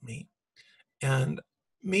insult me. And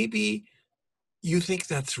maybe you think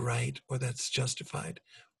that's right or that's justified.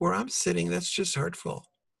 Where I'm sitting, that's just hurtful.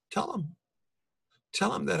 Tell them.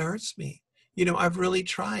 Tell them that hurts me. I've really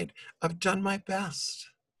tried. I've done my best.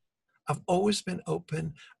 I've always been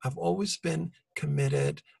open. I've always been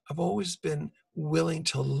committed. I've always been willing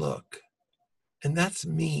to look. And that's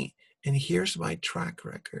me. And here's my track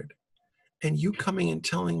record. And you coming and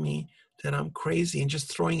telling me that I'm crazy and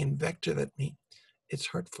just throwing invective at me, it's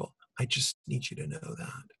hurtful. I just need you to know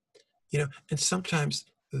that. And sometimes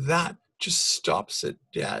that just stops it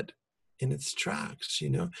dead. in its tracks, you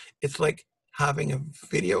know? It's like having a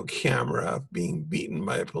video camera of being beaten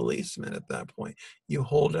by a policeman at that point. You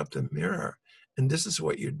hold up the mirror, and this is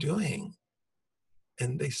what you're doing.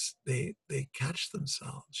 And they catch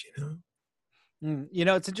themselves, you know? You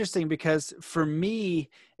know, it's interesting because for me,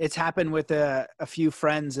 it's happened with a few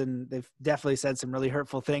friends, and they've definitely said some really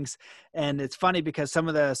hurtful things. And it's funny because some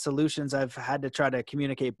of the solutions I've had to try to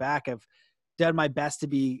communicate back, I've done my best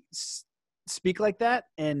to speak like that.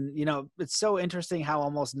 And, you know, it's so interesting how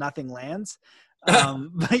almost nothing lands.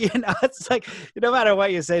 But, you know, it's like, no matter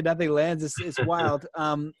what you say, nothing lands. It's wild.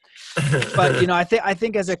 But you know, I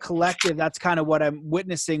think as a collective, that's kind of what I'm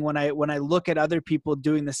witnessing when I look at other people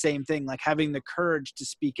doing the same thing, like having the courage to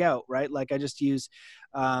speak out, right? Like I just use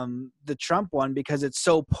the Trump one because it's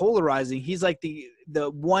so polarizing. He's like the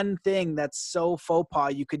one thing that's so faux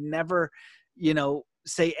pas you could never, you know,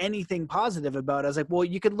 say anything positive about. I was like, well,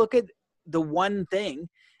 you could look at the one thing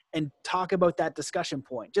and talk about that discussion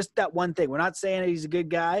point. Just that one thing. We're not saying he's a good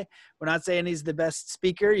guy. We're not saying he's the best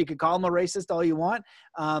speaker. You could call him a racist all you want.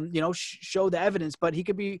 You know, show the evidence, but he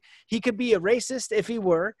could be a racist if he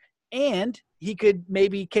were, and he could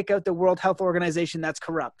maybe kick out the World Health Organization that's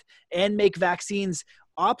corrupt and make vaccines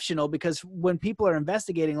optional, because when people are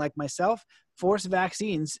investigating, like myself, forced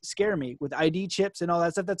vaccines scare me with ID chips and all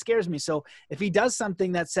that stuff. That scares me. So if he does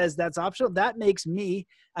something that says that's optional, that makes me,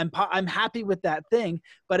 I'm happy with that thing,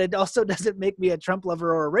 but it also doesn't make me a Trump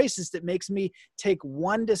lover or a racist. It makes me take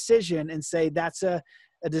one decision and say that's a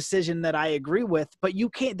decision that I agree with, but you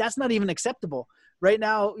can't, that's not even acceptable right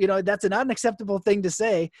now. You know, that's an unacceptable thing to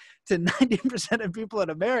say to 90% of people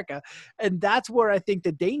in America. And that's where I think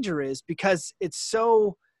the danger is, because it's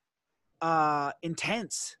so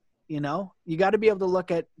intense. You know, you got to be able to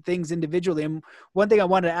look at things individually. And one thing I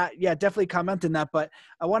wanted to add, yeah, definitely comment on that, but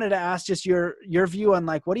I wanted to ask just your view on,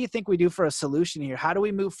 like, what do you think we do for a solution here? How do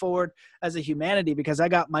we move forward as a humanity? Because I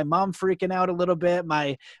got my mom freaking out a little bit,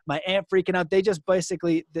 my aunt freaking out. They just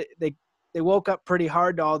basically, they woke up pretty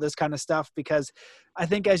hard to all this kind of stuff, because I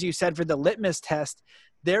think, as you said, for the litmus test,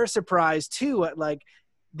 they're surprised too at, like,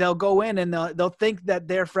 they'll go in and they'll think that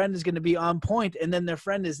their friend is going to be on point, and then their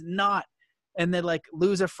friend is not. And they like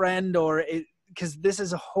lose a friend, or because this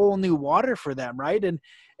is a whole new water for them. Right. And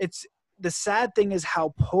it's, the sad thing is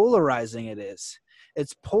how polarizing it is.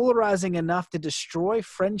 It's polarizing enough to destroy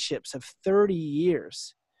friendships of 30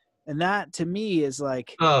 years. And that to me is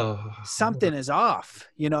like, Oh, something is off.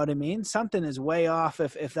 You know what I mean? Something is way off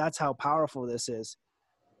if that's how powerful this is.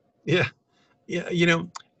 yeah. Yeah. You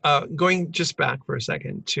know, going just back for a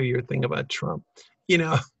second to your thing about Trump, you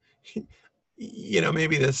know,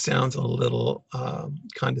 maybe this sounds a little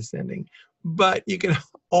condescending, but you can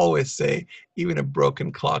always say even a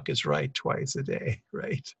broken clock is right twice a day,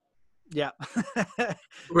 right? Yeah.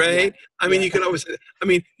 Right? Yeah. I mean, Yeah. you can always, I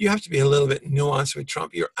mean, you have to be a little bit nuanced with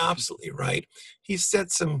Trump. You're absolutely right. He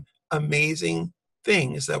said some amazing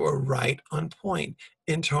things that were right on point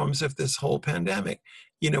in terms of this whole pandemic,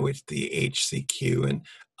 with the HCQ and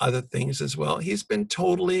other things as well. He's been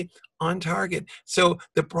totally on target. So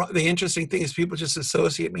the interesting thing is people just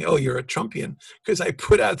associate me, oh, you're a Trumpian, because I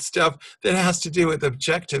put out stuff that has to do with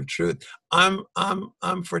objective truth. I'm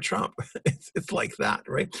for Trump. It's like that,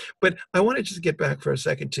 right? But I want to just get back for a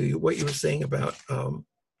second to what you were saying about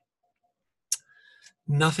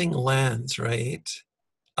nothing lands, right?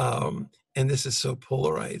 And this is so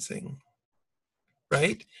polarizing,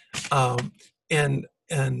 right? And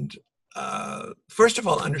first of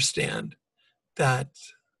all, understand that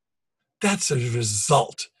that's a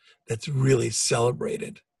result that's really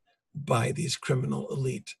celebrated by these criminal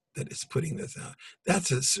elite that is putting this out. That's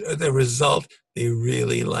the result they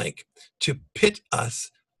really like, to pit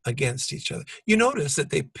us against each other. You notice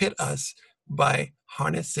that they pit us by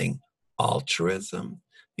harnessing altruism.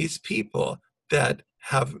 These people that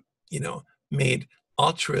have, made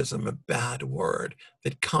altruism a bad word,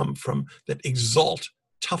 that exalt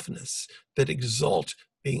toughness, that exalt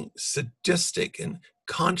being sadistic and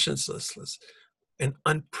conscienceless and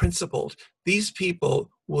unprincipled. These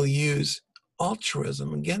people will use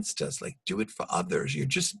altruism against us, like, do it for others. You're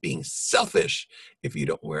just being selfish if you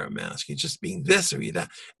don't wear a mask. You're just being this or you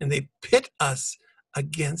that. And they pit us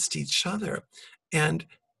against each other. And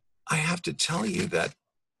I have to tell you that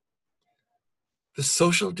the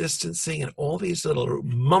social distancing and all these little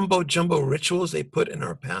mumbo jumbo rituals they put in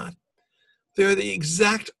our path, they're the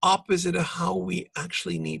exact opposite of how we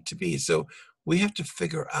actually need to be. So we have to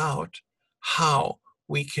figure out how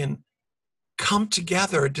we can come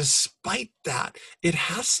together despite that. It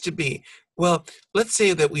has to be, well, let's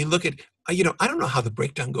say that we look at, I don't know how the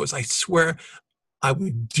breakdown goes. I swear I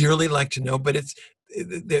would dearly like to know, but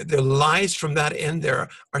their lies from that end there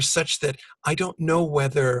are such that I don't know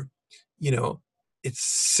whether,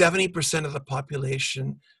 it's 70% of the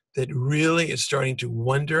population that really is starting to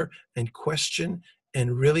wonder and question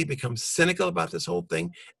and really become cynical about this whole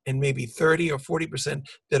thing, and maybe 30 or 40%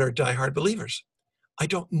 that are diehard believers. I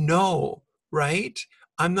don't know, right?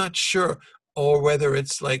 I'm not sure. Or whether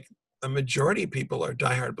it's like a majority of people are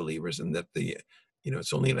diehard believers and that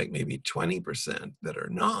it's only like maybe 20% that are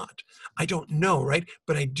not. I don't know, right?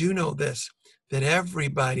 But I do know this, that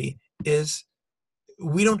everybody is,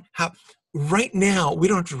 we don't have, right now, we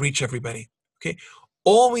don't have to reach everybody, okay?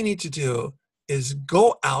 All we need to do is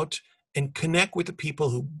go out and connect with the people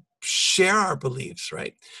who share our beliefs,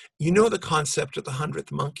 right? You know the concept of the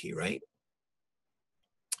 100th monkey, right?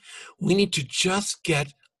 We need to just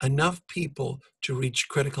get enough people to reach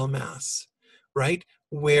critical mass, right?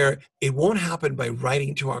 Where it won't happen by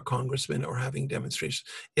writing to our congressman or having demonstrations.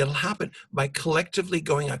 It'll happen by collectively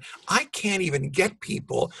going out. I can't even get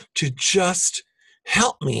people to just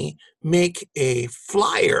help me make a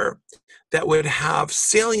flyer that would have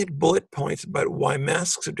salient bullet points about why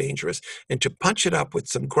masks are dangerous, and to punch it up with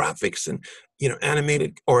some graphics and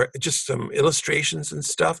animated or just some illustrations and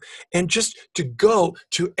stuff, and just to go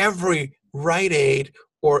to every Rite Aid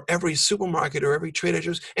or every supermarket or every Trader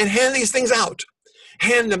Joe's and hand these things out.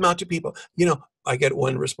 Hand them out to people. I get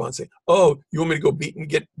one response saying, "Oh, you want me to go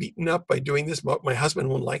get beaten up by doing this? My husband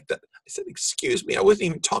won't like that." I said, "Excuse me, I wasn't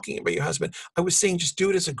even talking about your husband. I was saying just do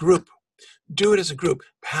it as a group. Do it as a group.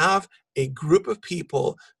 Have a group of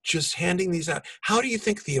people just handing these out." How do you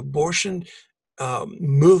think the abortion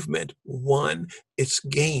movement won its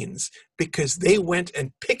gains? Because they went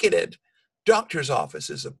and picketed doctors'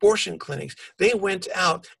 offices, abortion clinics. They went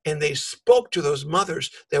out and they spoke to those mothers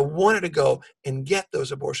that wanted to go and get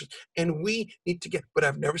those abortions. And we need to get, but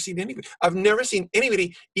I've never seen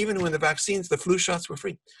anybody, even when the flu shots were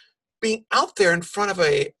free, being out there in front of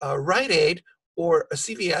a Rite Aid or a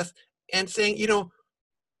CVS and saying,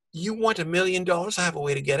 you want $1 million? I have a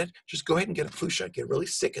way to get it. Just go ahead and get a flu shot, get really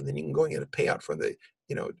sick, and then you can go and get a payout from the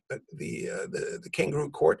kangaroo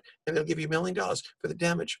court, and they'll give you $1 million for the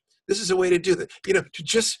damage. This is a way to do that. To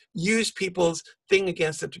just use people's thing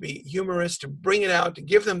against them, to be humorous, to bring it out, to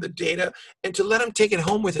give them the data, and to let them take it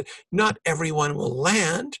home with it. Not everyone will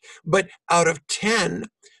land, but out of 10,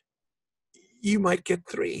 you might get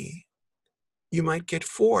 3. You might get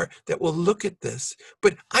 4 that will look at this.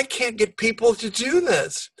 But I can't get people to do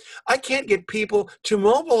this. I can't get people to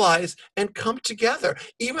mobilize and come together.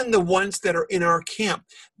 Even the ones that are in our camp,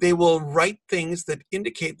 they will write things that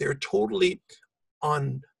indicate they're totally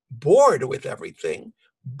on board with everything.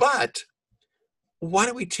 But why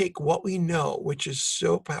don't we take what we know, which is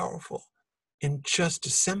so powerful, and just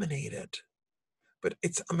disseminate it? But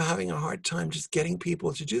I'm having a hard time just getting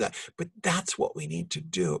people to do that. But that's what we need to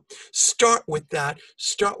do. Start with that.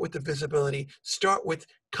 Start with the visibility. Start with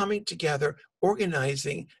coming together,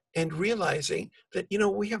 organizing, and realizing that,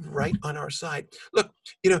 we have right on our side. Look,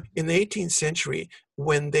 in the 18th century,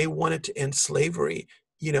 when they wanted to end slavery,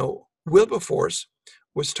 Wilberforce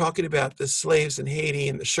was talking about the slaves in Haiti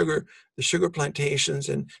and the sugar plantations.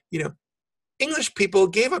 And, English people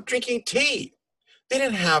gave up drinking tea. They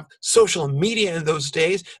didn't have social media in those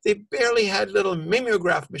days. They barely had little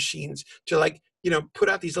mimeograph machines to put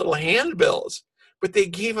out these little handbills. But they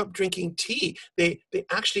gave up drinking tea. They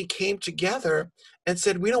actually came together and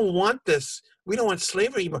said, we don't want this. We don't want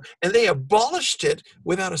slavery anymore. And they abolished it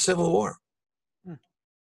without a civil war.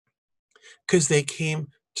 Because they came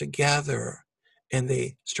together and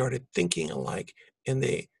they started thinking alike and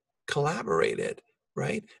they collaborated,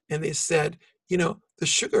 right? And they said, the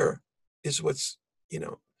sugar is what's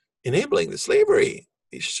enabling the slavery,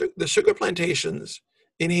 the sugar plantations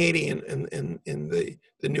in Haiti and in the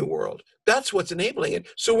New World. That's what's enabling it.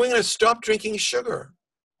 So we're going to stop drinking sugar.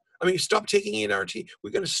 Stop taking in our tea.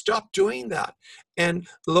 We're going to stop doing that. And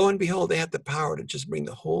lo and behold, they had the power to just bring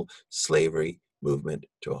the whole slavery movement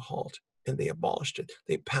to a halt. And they abolished it.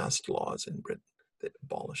 They passed laws in Britain that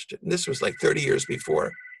abolished it. And this was like 30 years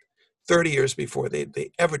before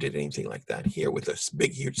they ever did anything like that here with a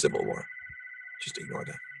big, huge civil war. Just ignore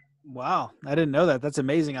that. Wow, I didn't know that. That's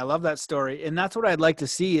amazing. I love that story. And that's what I'd like to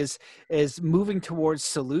see is moving towards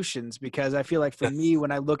solutions, because I feel like for me,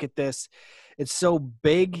 when I look at this, it's so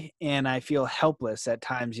big and I feel helpless at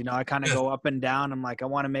times. I kind of go up and down. I'm like, I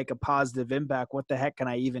want to make a positive impact. What the heck can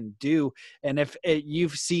I even do? And if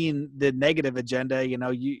you've seen the negative agenda,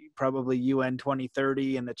 you probably UN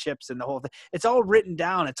 2030 and the chips and the whole thing, it's all written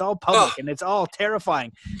down. It's all public and it's all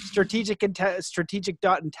terrifying. Strategic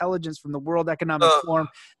intelligence from the World Economic Forum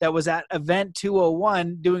that was at Event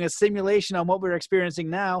 201 doing a simulation on what we're experiencing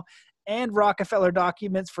now. and Rockefeller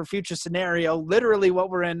documents for future scenario, literally what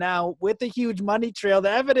we're in now, with a huge money trail. The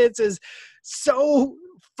evidence is so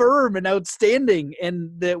firm and outstanding,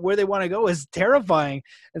 and where they want to go is terrifying.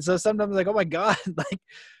 And so sometimes like, oh my God, like,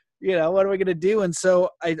 what are we going to do? And so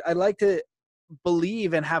I like to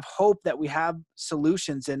believe and have hope that we have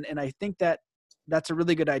solutions. And I think that that's a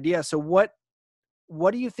really good idea. So what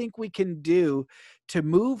do you think we can do to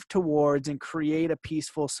move towards and create a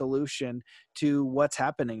peaceful solution to what's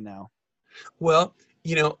happening now? Well,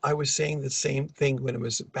 I was saying the same thing when it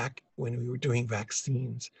was back when we were doing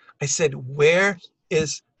vaccines. I said, where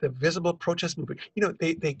is the visible protest movement?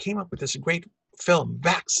 They came up with this great film,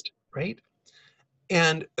 Vaxxed, right?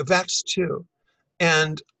 And Vaxxed 2.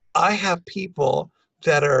 And I have people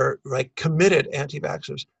that are like committed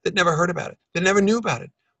anti-vaxxers that never heard about it, that never knew about it.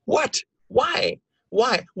 What? Why?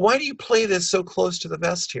 Why do you play this so close to the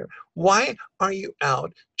vest here? Why are you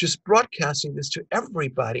out just broadcasting this to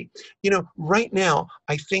everybody? Right now,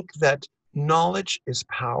 I think that knowledge is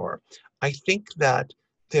power. I think that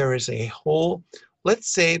there is a whole,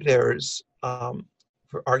 let's say there's,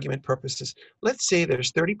 for argument purposes, let's say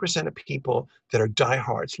there's 30% of people that are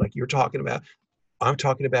diehards, like you're talking about. I'm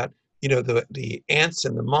talking about, the aunts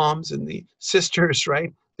and the moms and the sisters,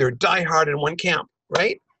 right? They're diehard in one camp,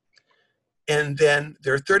 right? And then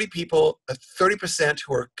there are 30%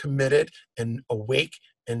 who are committed and awake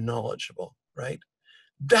and knowledgeable, right?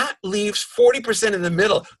 That leaves 40% in the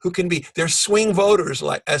middle who can be, they're swing voters,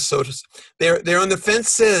 like as so to, they're on the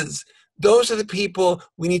fences. Those are the people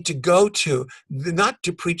we need to go to, not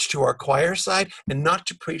to preach to our choir side and not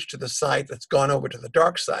to preach to the side that's gone over to the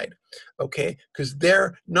dark side, okay? Because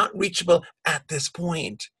they're not reachable at this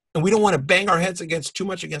point. And we don't want to bang our heads too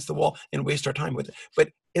much against the wall and waste our time with it. But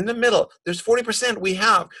in the middle, there's 40%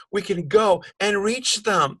 we can go and reach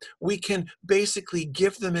them. We can basically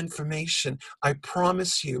give them information. I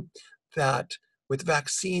promise you that with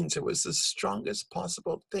vaccines, it was the strongest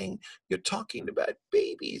possible thing. You're talking about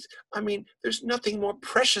babies. I mean, there's nothing more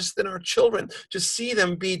precious than our children. To see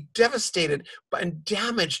them be devastated and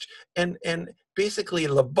damaged and basically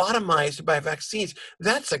lobotomized by vaccines,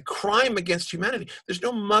 that's a crime against humanity. There's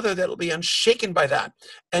no mother that'll be unshaken by that.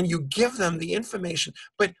 And you give them the information,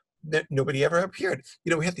 but nobody ever appeared.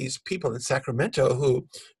 We have these people in Sacramento who,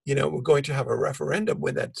 were going to have a referendum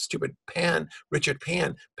when that stupid Richard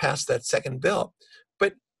Pan, passed that second bill.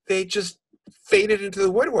 But they just faded into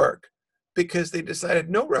the woodwork because they decided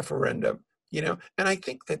no referendum, And I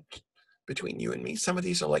think that between you and me, some of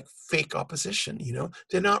these are like fake opposition,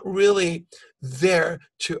 They're not really there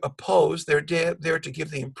to oppose. They're there to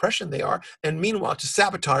give the impression they are, and meanwhile to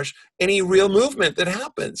sabotage any real movement that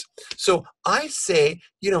happens. So I say,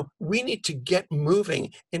 we need to get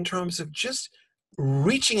moving in terms of just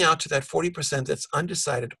reaching out to that 40% that's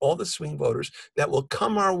undecided, all the swing voters that will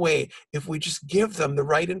come our way if we just give them the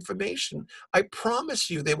right information. I promise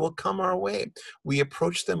you they will come our way. We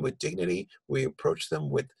approach them with dignity. We approach them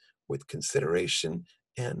with consideration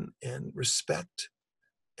and respect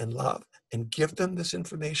and love, and give them this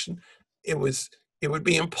information. It would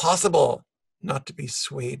be impossible not to be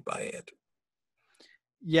swayed by it.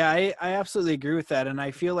 Yeah, I absolutely agree with that. And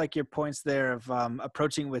I feel like your points there of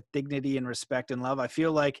approaching with dignity and respect and love, I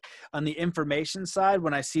feel like on the information side,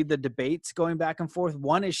 when I see the debates going back and forth,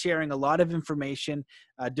 one is sharing a lot of information,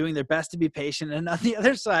 doing their best to be patient. And on the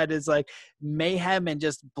other side is like mayhem and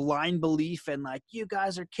just blind belief and like, you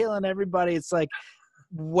guys are killing everybody. It's like,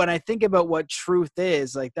 when I think about what truth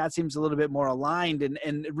is, like that seems a little bit more aligned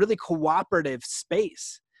and really cooperative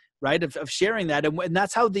space, right? Of sharing that. And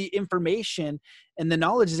that's how the information and the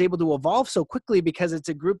knowledge is able to evolve so quickly, because it's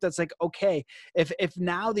a group that's like, okay, if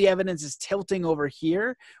now the evidence is tilting over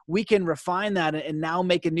here, we can refine that and now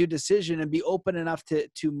make a new decision and be open enough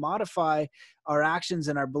to modify our actions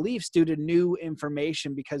and our beliefs due to new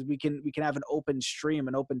information, because we can have an open stream,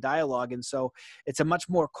 an open dialogue. And so it's a much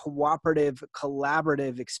more cooperative,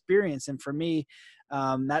 collaborative experience. And for me,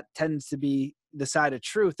 that tends to be the side of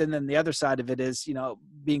truth. And then the other side of it is,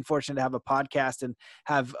 being fortunate to have a podcast and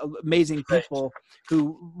have amazing people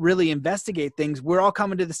who really investigate things. We're all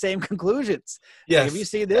coming to the same conclusions. Yes. Like if you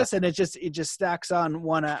see this, and it just stacks on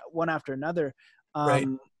one after another. Right.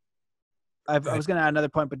 I was going to add another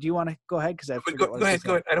point, but do you want to go ahead? Go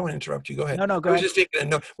ahead. I don't want to interrupt you. Go ahead. No, go ahead. I was just making a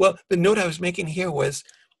note. Well, the note I was making here was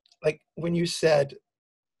like when you said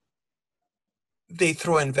they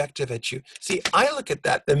throw invective at you. See, I look at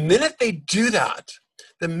that. The minute they do that,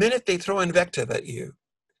 the minute they throw invective at you,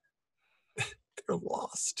 they're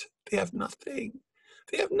lost. They have nothing.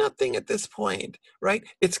 They have nothing at this point, right?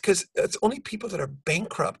 It's because it's only people that are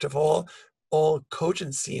bankrupt of all all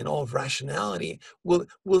cogency and all rationality will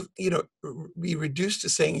be reduced to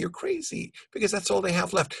saying you're crazy, because that's all they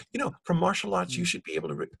have left. From martial arts, you should be able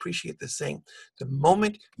to appreciate this saying: the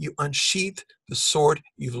moment you unsheath the sword,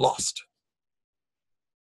 you've lost.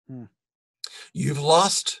 Mm. You've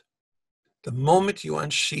lost the moment you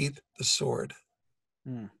unsheath the sword.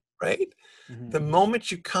 Right? The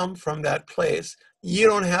moment you come from that place, you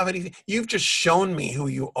don't have anything. You've just shown me who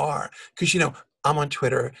you are. Because, I'm on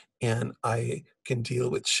Twitter and I can deal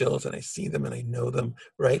with shills and I see them and I know them,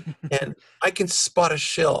 right? And I can spot a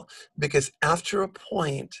shill, because after a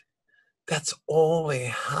point, that's all they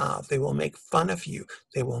have. They will make fun of you.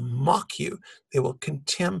 They will mock you. They will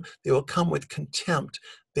contemn. They will come with contempt.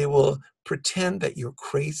 They will pretend that you're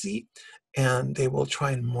crazy, and they will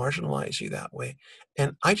try and marginalize you that way.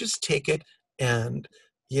 And I just take it and,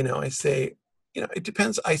 I say, it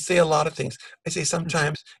depends. I say a lot of things. I say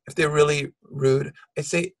sometimes, if they're really rude, I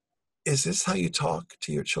say, is this how you talk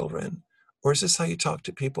to your children? Or is this how you talk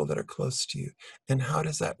to people that are close to you? And how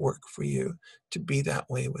does that work for you to be that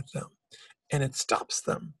way with them? And it stops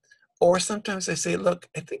them. Or sometimes I say, look,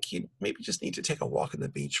 I think you maybe just need to take a walk on the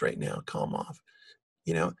beach right now, calm off.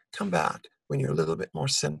 Come back when you're a little bit more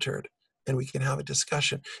centered and we can have a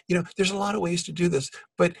discussion. There's a lot of ways to do this,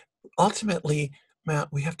 but ultimately, Matt,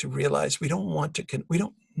 we have to realize we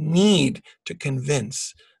don't need to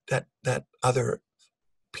convince that other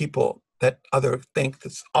people, that other think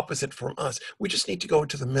that's opposite from us. We just need to go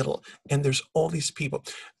into the middle. And there's all these people.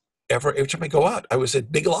 Every time I go out, I was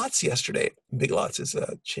at Big Lots yesterday. Big Lots is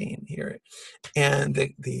a chain here. And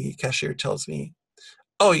the cashier tells me,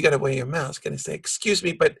 oh, you got to wear your mask. And I say, excuse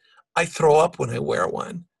me, but I throw up when I wear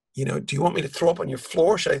one. Do you want me to throw up on your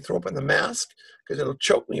floor? Should I throw up on the mask? Because it'll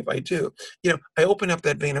choke me if I do. I open up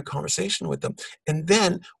that vein of conversation with them. And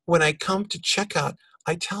then when I come to checkout,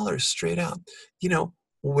 I tell her straight out,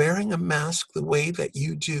 wearing a mask the way that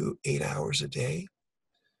you do 8 hours a day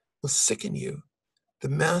will sicken you. The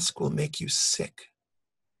mask will make you sick.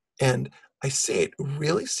 And I say it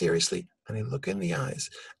really seriously, and I look in the eyes,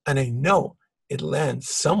 and I know it lands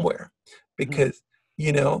somewhere, because,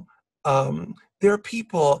 there are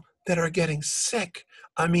people that are getting sick.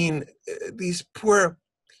 I mean, these poor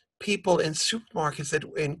people in supermarkets,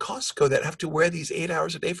 in Costco, that have to wear these 8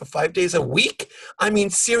 hours a day for 5 days a week. I mean,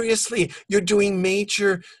 seriously, you're doing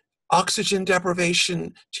major oxygen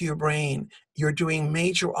deprivation to your brain. You're doing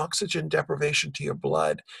major oxygen deprivation to your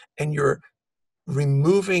blood, and you're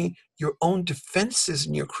removing your own defenses,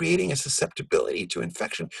 and you're creating a susceptibility to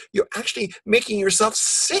infection. You're actually making yourself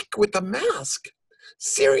sick with the mask.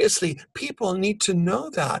 Seriously, people need to know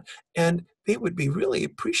that, and they would be really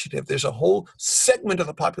appreciative. There's a whole segment of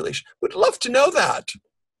the population would love to know that.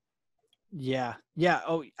 Yeah.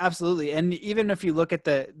 Oh, absolutely. And even if you look at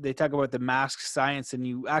they talk about the mask science, and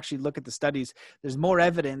you actually look at the studies, there's more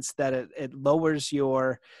evidence that it lowers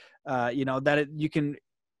your, you can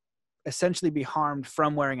essentially be harmed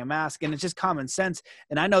from wearing a mask. And it's just common sense.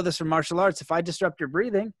 And I know this from martial arts. If I disrupt your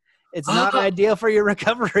breathing, it's not ideal for your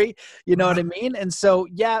recovery. You know what I mean? And so,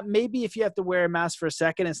 yeah, maybe if you have to wear a mask for a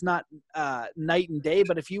second, it's not night and day.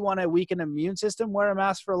 But if you want to weaken the immune system, wear a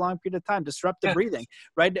mask for a long period of time. Disrupt the breathing,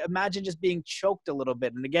 right? Imagine just being choked a little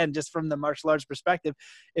bit. And again, just from the martial arts perspective,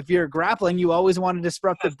 if you're grappling, you always want to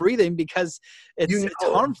disrupt the breathing, because it's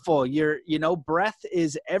harmful. Breath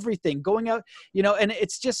is everything. Going out, and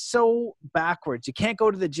it's just so backwards. You can't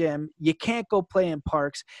go to the gym. You can't go play in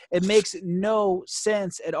parks. It makes no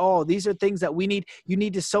sense at all. These are things that we need. You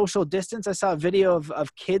need to social distance. I saw a video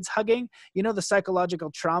of kids hugging. The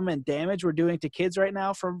psychological trauma and damage we're doing to kids right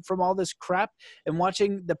now from all this crap, and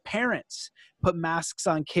watching the parents put masks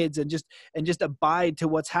on kids and just abide to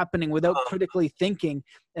what's happening without critically thinking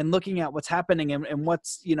and looking at what's happening and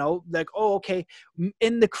what's, like, oh, okay.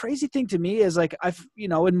 And the crazy thing to me is, like,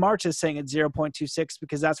 in March is saying it's 0.26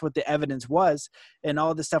 because that's what the evidence was, and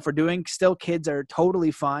all the stuff we're doing, still kids are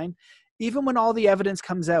totally fine. Even when all the evidence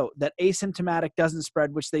comes out that asymptomatic doesn't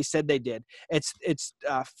spread, which they said they did, it's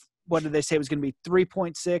what did they say it was going to be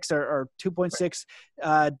 3.6 or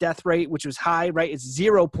 2.6 death rate, which was high, right? It's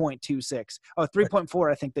 0.26 or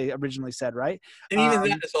 3.4, I think they originally said, right? And even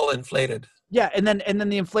that is all inflated. Yeah, and then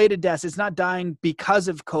the inflated deaths, it's not dying because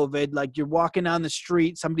of COVID. Like, you're walking down the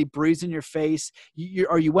street, somebody breathes in your face,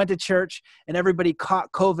 or you went to church and everybody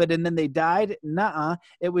caught COVID and then they died. Nuh-uh.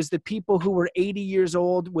 It was the people who were 80 years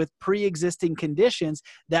old with pre-existing conditions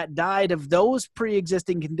that died of those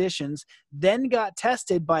pre-existing conditions, then got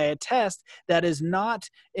tested by a test that is not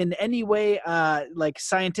in any way like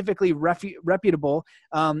scientifically reputable,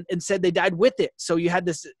 and said they died with it. So you had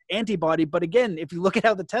this antibody, but again, if you look at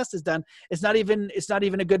how the test is done, it's not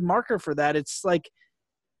even a good marker for that. It's like,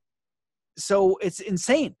 So it's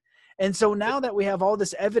insane. And so now that we have all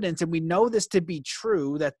this evidence and we know this to be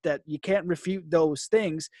true, that you can't refute those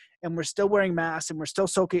things, and we're still wearing masks and we're still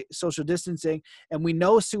social distancing, and we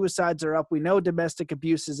know suicides are up, we know domestic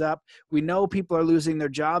abuse is up, we know people are losing their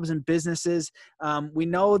jobs and businesses, we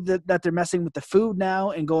know that they're messing with the food now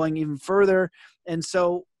and going even further. And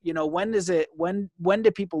so, when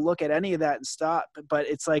do people look at any of that and stop? But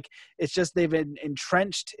it's like, it's just, they've been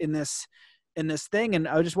entrenched in this thing. And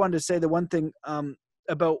I just wanted to say the one thing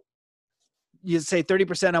about, you say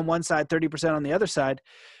 30% on one side, 30% on the other side.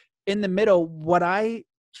 In the middle, what I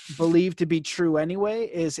believe to be true anyway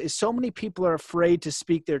is so many people are afraid to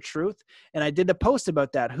speak their truth. And I did a post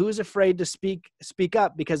about that. Who's afraid to speak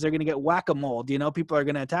up because they're going to get whack-a-mole? People are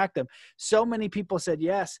going to attack them. So many people said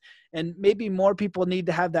yes. And maybe more people need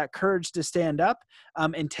to have that courage to stand up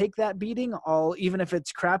and take that beating, even if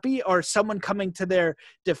it's crappy, or someone coming to their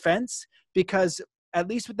defense. Because at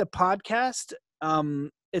least with the podcast,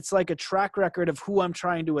 it's like a track record of who I'm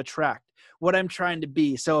trying to attract, what I'm trying to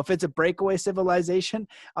be. So if it's a breakaway civilization,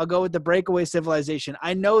 I'll go with the breakaway civilization.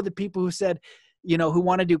 I know the people who said, who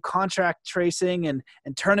want to do contract tracing and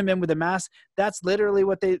turn them in with a mask. That's literally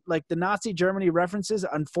what they like. The Nazi Germany references,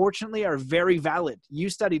 unfortunately, are very valid. You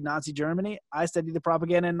studied Nazi Germany. I studied the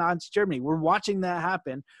propaganda in Nazi Germany. We're watching that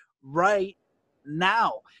happen right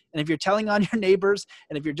now. And if you're telling on your neighbors,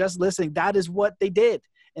 and if you're just listening, that is what they did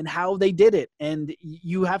and how they did it. And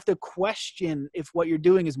you have to question if what you're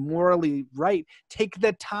doing is morally right. Take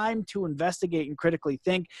the time to investigate and critically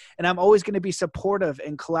think. And I'm always going to be supportive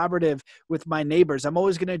and collaborative with my neighbors. I'm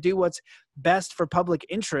always going to do what's best for public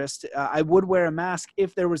interest. I would wear a mask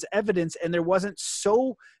if there was evidence and there wasn't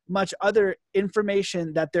so much other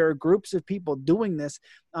information that there are groups of people doing this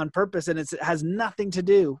on purpose, and it has nothing to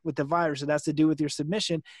do with the virus. It has to do with your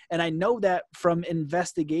submission. And I know that from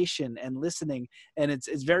investigation and listening, and it's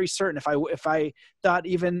very certain. If I thought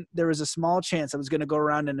even there was a small chance I was going to go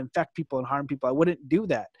around and infect people and harm people, I wouldn't do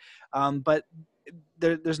that. But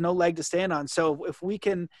there's no leg to stand on. So if we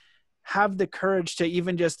can have the courage to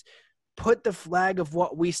even just put the flag of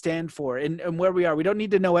what we stand for and where we are. We don't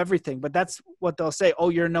need to know everything, but that's what they'll say. Oh,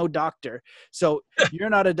 you're no doctor. So you're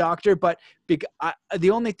not a doctor, but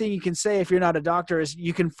the only thing you can say if you're not a doctor is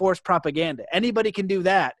you can force propaganda. Anybody can do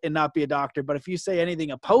that and not be a doctor. But if you say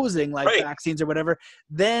anything opposing, like Right. vaccines or whatever,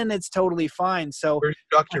 then it's totally fine. So Where's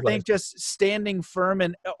Dr. I think just standing firm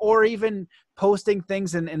or even posting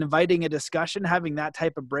things and inviting a discussion, having that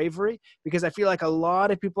type of bravery, because I feel like a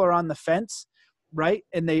lot of people are on the fence, right?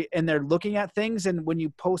 And they're looking at things. And when you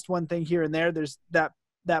post one thing here and there, there's that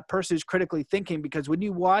person who's critically thinking, because when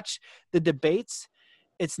you watch the debates,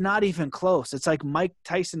 it's not even close. It's like Mike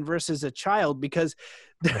Tyson versus a child, because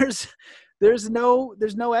there's no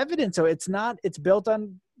evidence. So it's built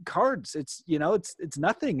on cards. It's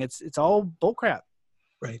nothing. It's all bullcrap.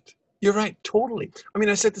 Right. You're right. Totally. I mean,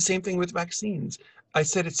 I said the same thing with vaccines. I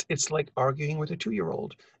said it's like arguing with a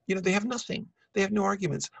 2-year-old. They have nothing. They have no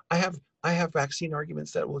arguments. I have vaccine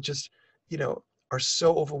arguments that will just, are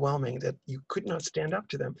so overwhelming that you could not stand up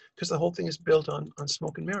to them, because the whole thing is built on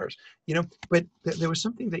smoke and mirrors. But there was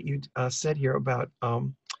something that you said here about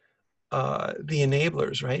the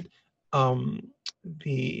enablers, right?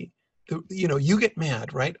 You get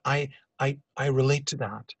mad, right? I relate to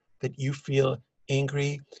that you feel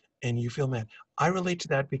angry and you feel mad. I relate to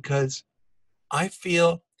that because I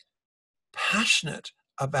feel passionate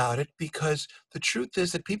about it, because the truth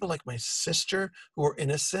is that people like my sister who are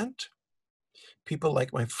innocent, people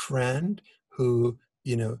like my friend who,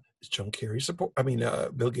 is John Kerry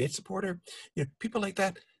Bill Gates supporter, people like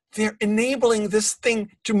that, they're enabling this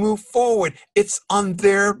thing to move forward. It's on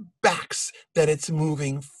their backs that it's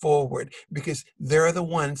moving forward, because they're the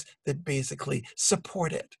ones that basically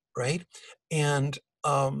support it, right? And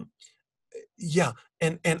and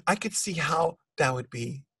I could see how that would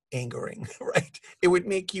be angering, right? It would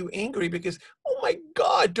make you angry because, oh my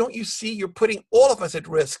God, don't you see you're putting all of us at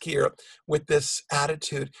risk here with this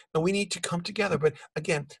attitude, and we need to come together. But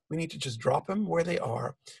again, we need to just drop them where they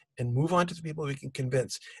are and move on to the people we can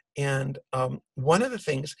convince. And one of the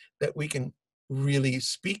things that we can really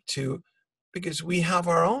speak to, because we have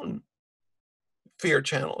our own fear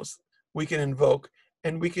channels we can invoke,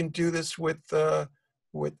 and we can do this with the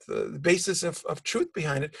basis of truth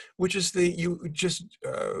behind it, which is you just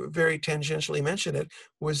very tangentially mentioned it,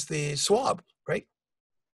 was the swab, right?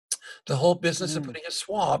 The whole business of putting a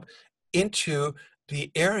swab into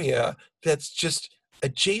the area that's just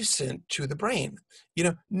adjacent to the brain.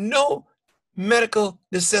 No medical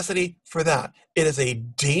necessity for that. It is a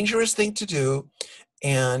dangerous thing to do.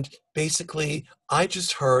 And basically, I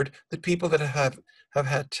just heard that people that have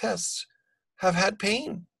had tests have had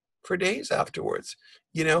pain for days afterwards.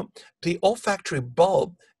 You know, the olfactory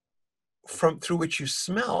bulb through which you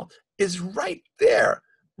smell is right there,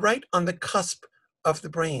 right on the cusp of the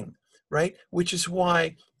brain, right? Which is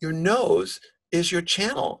why your nose is your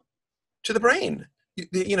channel to the brain.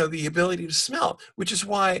 The ability to smell, which is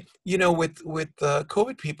why, with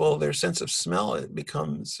COVID people, their sense of smell, it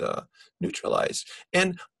becomes neutralized.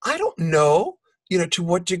 And I don't know, to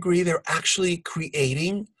what degree they're actually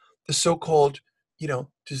creating the so-called,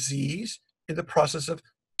 disease in the process of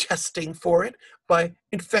testing for it by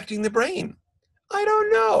infecting the brain. I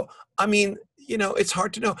don't know. I mean, it's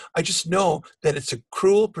hard to know. I just know that it's a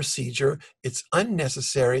cruel procedure. It's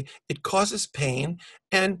unnecessary. It causes pain,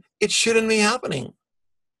 and it shouldn't be happening.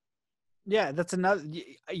 Yeah, that's another.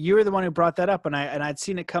 You were the one who brought that up, and I'd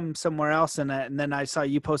seen it come somewhere else, and then I saw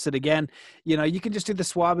you post it again. You can just do the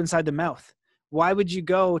swab inside the mouth. Why would you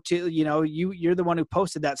go to, you're the one who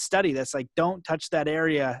posted that study that's like, don't touch that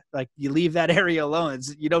area. Like, you leave that area alone.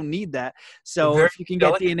 You don't need that. So Very if you can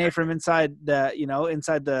get delicate. DNA from inside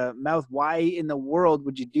the mouth, why in the world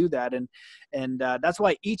would you do that? And that's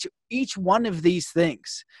why each one of these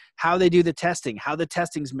things, how they do the testing, how the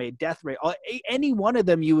testing's made, death rate, any one of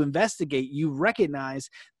them you investigate, you recognize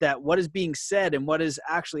that what is being said and what is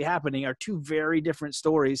actually happening are two very different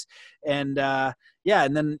stories. And yeah,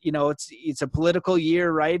 and then it's a political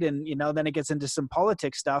year, right? And then it gets into some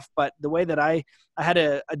politics stuff. But the way that I had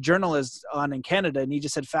a journalist on in Canada, and he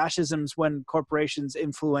just said fascism's when corporations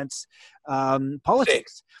influence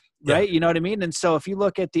politics. Yeah. Right. You know what I mean? And so if you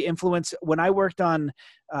look at the influence, when I worked on,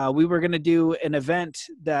 we were going to do an event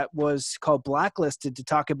that was called Blacklisted to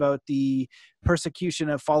talk about the persecution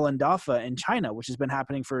of Falun Dafa in China, which has been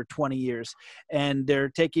happening for 20 years. And they're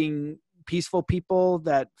taking peaceful people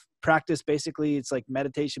that practice, basically it's like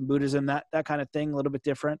meditation, Buddhism, that kind of thing, a little bit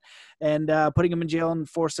different, and putting them in jail and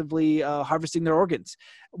forcibly harvesting their organs.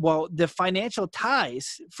 Well, the financial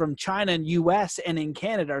ties from China and US and in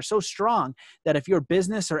Canada are so strong that if your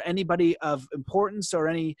business or anybody of importance or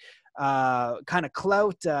any kind of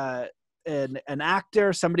clout, an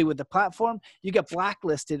actor, somebody with a platform, you get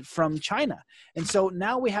blacklisted from China. And so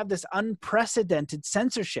now we have this unprecedented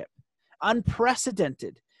censorship,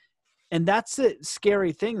 unprecedented. And that's the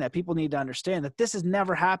scary thing that people need to understand, that this has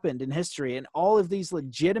never happened in history. And all of these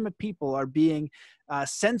legitimate people are being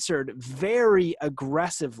censored very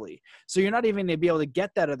aggressively. So you're not even going to be able to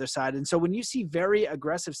get that other side. And so when you see very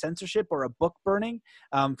aggressive censorship or a book burning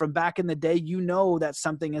from back in the day, that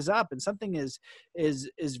something is up, and something is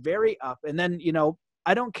very up. And then,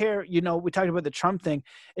 I don't care, we talked about the Trump thing.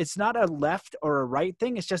 It's not a left or a right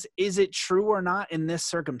thing. It's just, is it true or not in this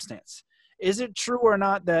circumstance? Is it true or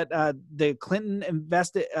not that the Clinton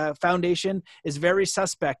Foundation is very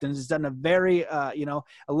suspect and has done a very, a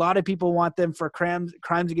lot of people want them for crimes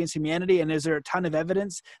against humanity? And is there a ton of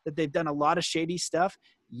evidence that they've done a lot of shady stuff?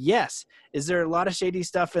 Yes. Is there a lot of shady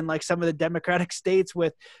stuff in like some of the Democratic states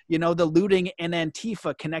with, the looting and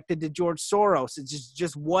Antifa connected to George Soros? It's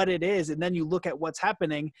just what it is. And then you look at what's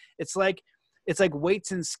happening. It's like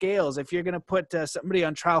weights and scales. If you're going to put somebody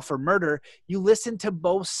on trial for murder, you listen to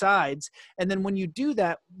both sides. And then when you do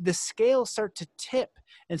that, the scales start to tip.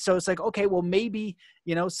 And so it's like, okay, well, maybe,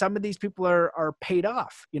 some of these people are paid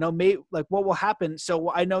off, like what will happen.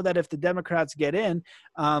 So I know that if the Democrats get in,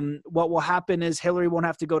 what will happen is Hillary won't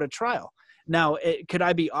have to go to trial. Now, could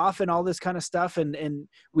I be off and all this kind of stuff? And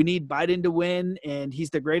we need Biden to win, and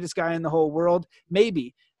he's the greatest guy in the whole world.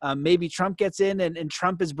 Maybe. Maybe Trump gets in and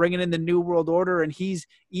Trump is bringing in the new world order and he's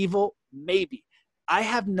evil. Maybe. I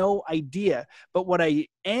have no idea. But what I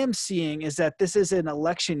am seeing is that this is an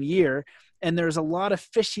election year and there's a lot of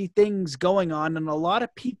fishy things going on, and a lot of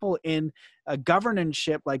people in a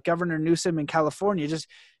governorship like Governor Newsom in California just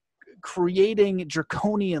creating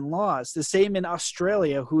draconian laws. The same in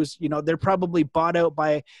Australia, who's, they're probably bought out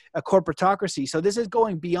by a corporatocracy. So this is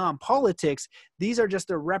going beyond politics. These are just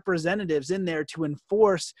the representatives in there to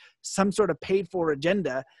enforce some sort of paid for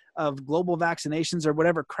agenda of global vaccinations or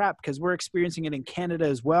whatever crap, because we're experiencing it in Canada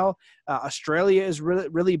as well. Australia is really,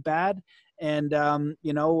 really bad. And,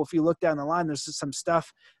 if you look down the line, there's some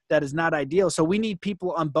stuff that is not ideal. So we need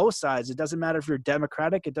people on both sides. It doesn't matter if you're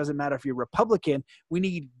Democratic. It doesn't matter if you're Republican. We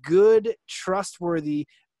need good, trustworthy,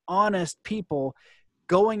 honest people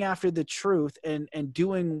going after the truth and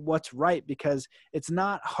doing what's right, because it's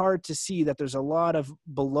not hard to see that there's a lot of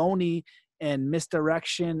baloney and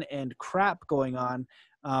misdirection and crap going on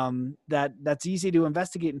that's easy to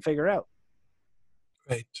investigate and figure out.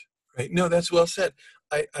 Right. No, that's well said.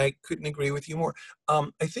 I couldn't agree with you more.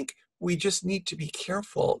 I think we just need to be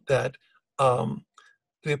careful that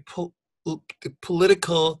the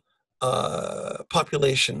political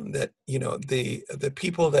population that, the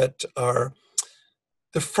people that are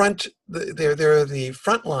they're the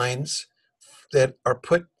front lines that are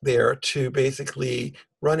put there to basically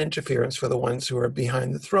run interference for the ones who are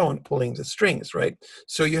behind the throne pulling the strings, right?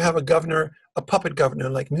 So you have a puppet governor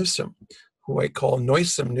like Newsom, who I call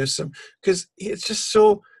Noisome Newsom, because he's just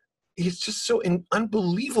so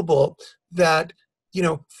unbelievable that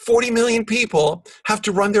 40 million people have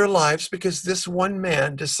to run their lives because this one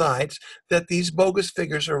man decides that these bogus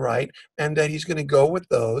figures are right and that he's going to go with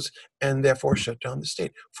those and therefore shut down the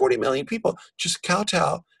state. 40 million people just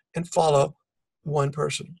kowtow and follow one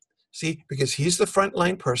person. See, because he's the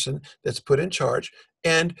frontline person that's put in charge,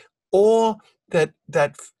 and all that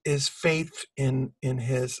is faith in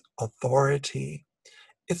his authority.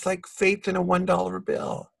 It's like faith in a $1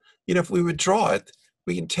 bill. If we withdraw it,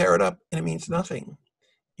 we can tear it up and it means nothing.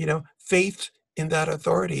 Faith in that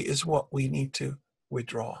authority is what we need to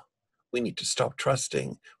withdraw. We need to stop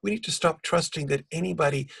trusting. We need to stop trusting that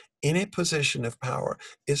anybody in a position of power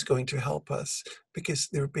is going to help us, because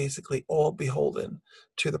they're basically all beholden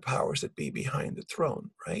to the powers that be behind the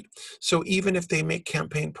throne, right? So even if they make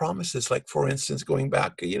campaign promises, like, for instance, going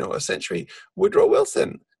back, a century, Woodrow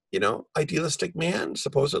Wilson, idealistic man,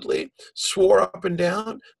 supposedly, swore up and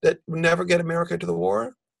down that would never get America to the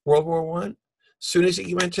war, World War One. Soon as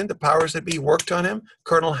he went in, the powers that be worked on him.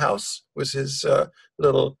 Colonel House was his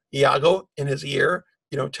little Iago in his ear,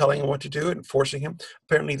 telling him what to do and forcing him.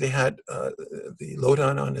 Apparently they had the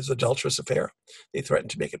lowdown on his adulterous affair. They threatened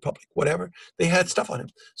to make it public, whatever. They had stuff on him.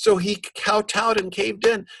 So he kowtowed and caved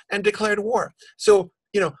in and declared war. So,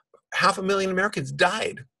 500,000 Americans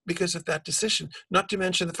died because of that decision, not to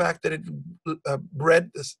mention the fact that it bred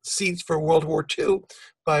the seeds for World War II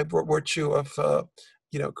by virtue of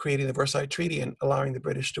creating the Versailles Treaty and allowing the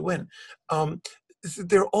British to win.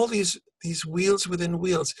 There are all these wheels within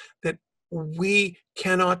wheels that we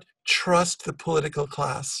cannot trust the political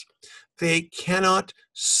class. They cannot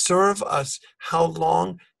serve us. How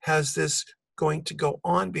long has this going to go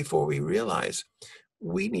on before we realize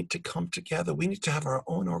we need to come together? We need to have our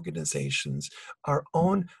own organizations, our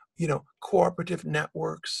own, cooperative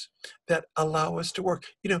networks that allow us to work.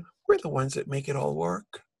 We're the ones that make it all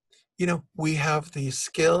work. We have the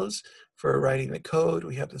skills for writing the code.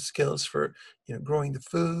 We have the skills for, growing the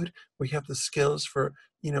food. We have the skills for,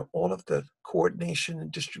 all of the coordination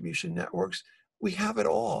and distribution networks. We have it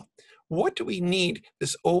all. What do we need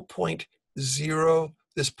this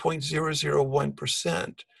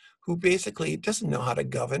 0.001% who basically doesn't know how to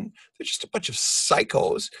govern? They're just a bunch of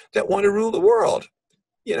psychos that want to rule the world.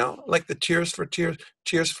 Like the Tears for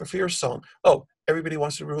Fears song. Oh, everybody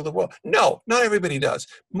wants to rule the world. No, not everybody does.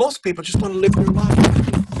 Most people just want to live their lives,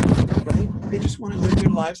 right? They just want to live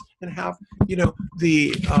their lives and have,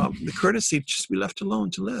 the courtesy to just be left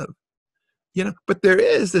alone to live. But there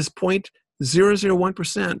is this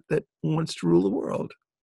 0.001% that wants to rule the world.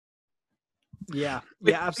 Yeah,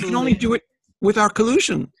 but absolutely. They can only do it with our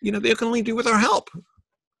collusion. They can only do it with our help.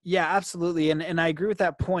 Yeah, absolutely. And I agree with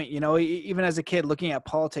that point. Even as a kid looking at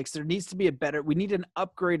politics, there needs to be we need an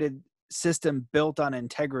upgraded system built on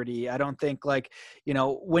integrity. I don't think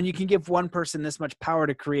when you can give one person this much power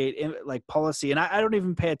to create policy, and I don't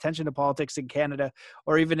even pay attention to politics in Canada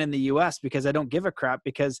or even in the US because I don't give a crap,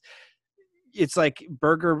 because it's like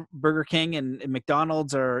Burger King and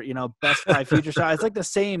McDonald's or, Best Buy, Future Shop. It's like the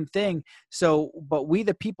same thing. So, but we,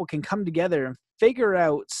 the people, can come together and figure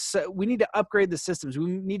out, we need to upgrade the systems. We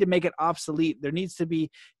need to make it obsolete. There needs to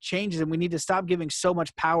be changes, and we need to stop giving so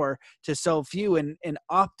much power to so few, and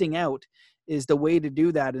opting out is the way to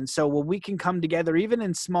do that. And so when we can come together, even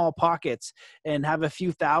in small pockets, and have a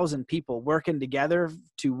few thousand people working together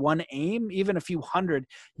to one aim, even a few hundred,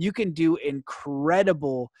 you can do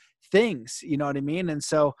incredible things. You know what I mean? And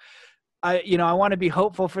so I want to be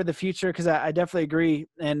hopeful for the future, because I definitely agree.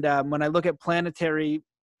 And when I look at planetary,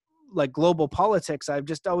 global politics, I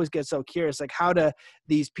just always get so curious, how do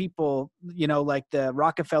these people, like the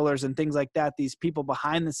Rockefellers and things like that, these people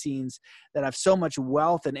behind the scenes that have so much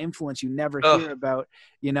wealth and influence you never hear about,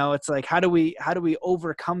 it's like, how do we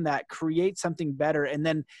overcome that, create something better, and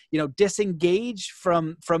then, disengage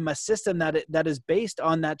from a system that is based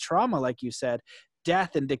on that trauma, like you said,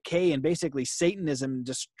 death and decay and basically Satanism and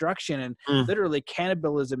destruction and literally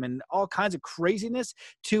cannibalism and all kinds of craziness,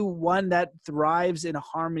 to one that thrives in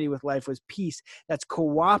harmony with life, with peace, that's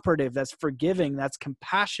cooperative, that's forgiving, that's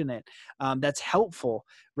compassionate, that's helpful,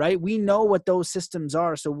 right? We know what those systems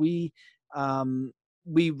are. So we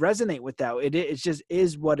we resonate with that. It just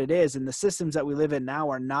is what it is. And the systems that we live in now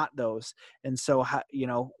are not those. And so,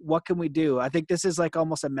 what can we do? I think this is like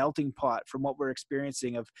almost a melting pot from what we're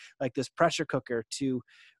experiencing, of like this pressure cooker to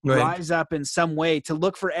Right. rise up in some way, to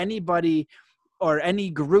look for anybody or any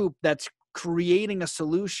group that's creating a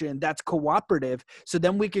solution that's cooperative. So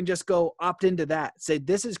then we can just go opt into that, say,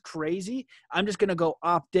 this is crazy, I'm just going to go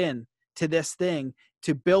opt in to this thing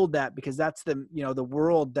to build that, because that's the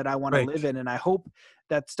world that I want to Right. live in. And I hope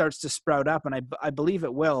that starts to sprout up, and I believe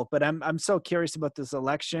it will. But I'm so curious about this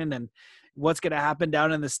election and what's going to happen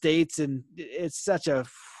down in the States. And this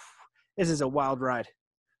is a wild ride.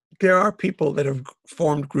 There are people that have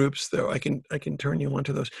formed groups, though. I can turn you on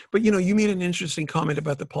to those. But you made an interesting comment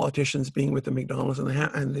about the politicians being with the McDonald's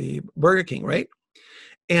and the Burger King, right?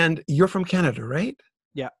 And you're from Canada, right?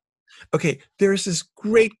 Yeah. Okay, there's this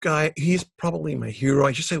great guy. He's probably my hero.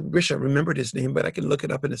 I wish I remembered his name, but I can look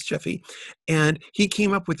it up, and it's Jeffy. And he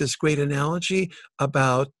came up with this great analogy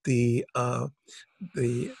about the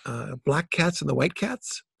black cats and the white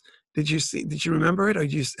cats. Did you remember it, or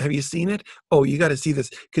have you seen it? Oh, you got to see this,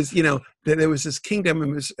 because there was this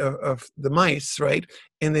kingdom of the mice, right?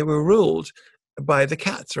 And they were ruled by the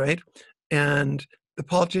cats, right? And the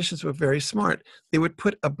politicians were very smart. They would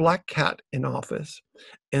put a black cat in office,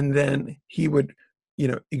 and then he would,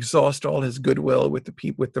 exhaust all his goodwill with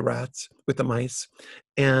the rats, with the mice,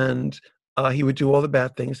 and he would do all the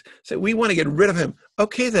bad things. So we want to get rid of him.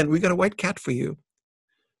 Okay, then we got a white cat for you.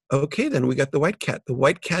 Okay, then we got the white cat. The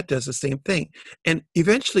white cat does the same thing. And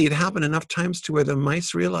eventually it happened enough times to where the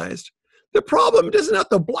mice realized the problem is not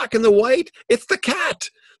the black and the white, it's the cat.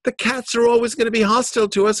 The cats are always going to be hostile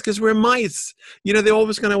to us because we're mice. They're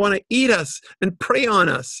always going to want to eat us and prey on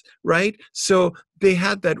us, right? So they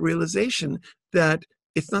had that realization that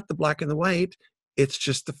it's not the black and the white, it's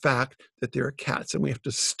just the fact that there are cats, and we have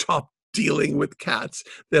to stop dealing with cats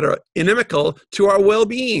that are inimical to our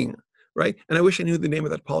well-being. Right. And I wish I knew the name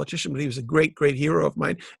of that politician, but he was a great, great hero of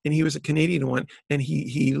mine. And he was a Canadian one. And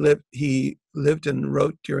he lived and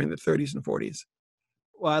wrote during the 30s and 40s.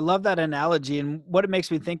 Well, I love that analogy. And what it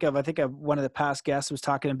makes me think of, I think one of the past guests was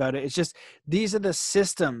talking about it. It's just, these are the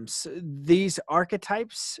systems, these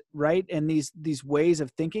archetypes, right? And these ways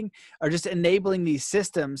of thinking are just enabling these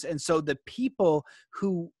systems. And so the people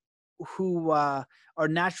who are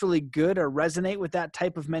naturally good or resonate with that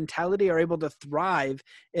type of mentality are able to thrive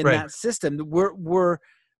in Right. that system.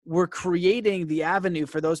 We're creating the avenue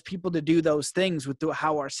for those people to do those things with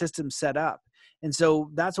how our system's set up. And so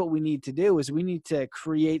that's what we need to do, is we need to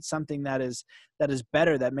create something that is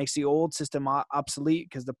better, that makes the old system obsolete.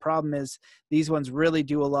 Because the problem is these ones really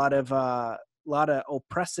do a lot of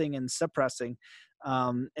oppressing and suppressing.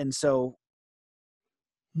 And so,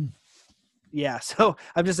 yeah. So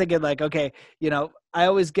I'm just thinking like, okay, I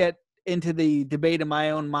always get into the debate in my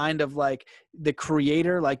own mind of like the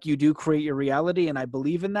creator, like you do create your reality. And I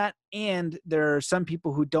believe in that. And there are some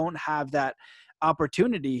people who don't have that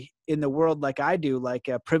opportunity in the world like I do, like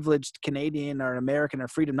a privileged Canadian or American or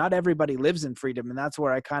freedom. Not everybody lives in freedom. And that's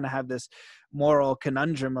where I kind of have this moral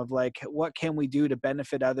conundrum of like, what can we do to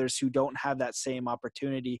benefit others who don't have that same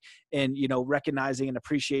opportunity? And, recognizing and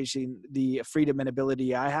appreciating the freedom and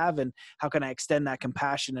ability I have, and how can I extend that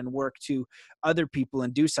compassion and work to other people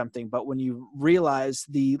and do something? But when you realize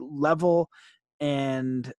the level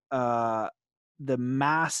and, the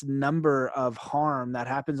mass number of harm that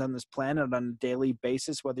happens on this planet on a daily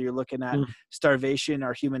basis, whether you're looking at starvation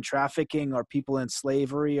or human trafficking or people in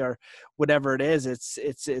slavery or whatever it is,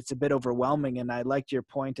 it's a bit overwhelming. And I liked your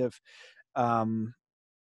point of, I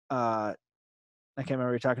can't remember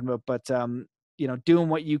what you're talking about, but doing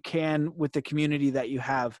what you can with the community that you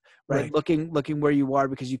have, right? Looking where you are,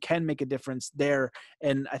 because you can make a difference there.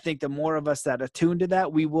 And I think the more of us that attune to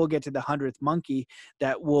that, we will get to the 100th monkey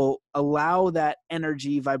that will allow that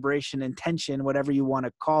energy, vibration, intention, whatever you want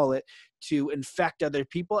to call it, to infect other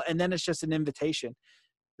people. And then it's just an invitation.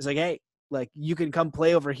 It's like, hey, like you can come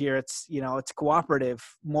play over here. It's, it's cooperative,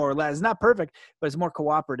 more or less. It's not perfect, but it's more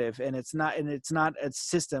cooperative, and it's not a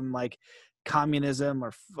system like communism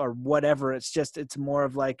or whatever. It's more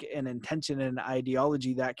of like an intention and an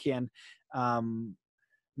ideology that can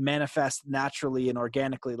manifest naturally and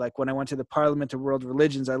organically. Like when I went to the Parliament of World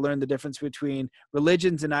Religions, I learned the difference between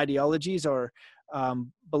religions and ideologies, or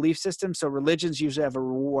belief systems. So religions usually have a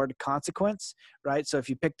reward consequence, right? So if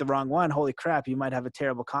you pick the wrong one, holy crap, you might have a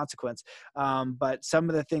terrible consequence. But some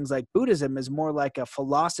of the things like Buddhism is more like a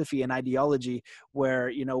philosophy and ideology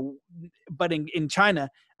where, but in China,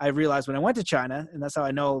 I realized when I went to China, and that's how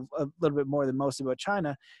I know a little bit more than most about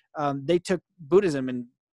China, they took Buddhism and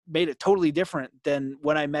made it totally different than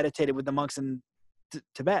when I meditated with the monks in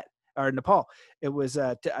Tibet. or Nepal. It was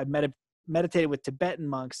I meditated with Tibetan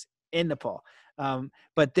monks in Nepal,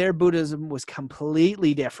 but their Buddhism was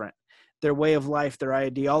completely different. Their way of life, their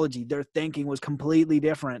ideology, their thinking was completely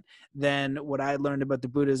different than what I learned about the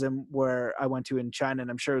Buddhism where I went to in China.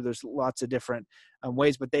 And I'm sure there's lots of different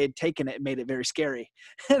ways, but they had taken it and made it very scary.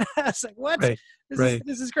 And I was like, what? Right. Right.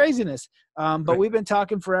 This is craziness. But Right. we've been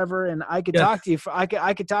talking forever, and I could Yes. talk to you.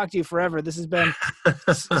 I could talk to you forever. This has been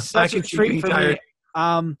I such a can see you treat getting for tired.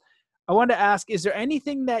 me. I wanted to ask, is there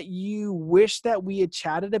anything that you wish that we had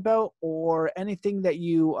chatted about, or anything that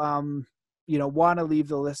you want to leave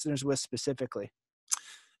the listeners with specifically?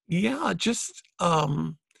 Yeah, just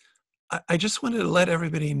I just wanted to let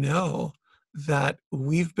everybody know that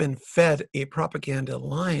we've been fed a propaganda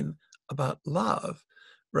line about love,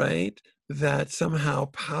 right? That somehow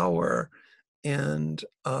power and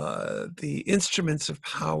the instruments of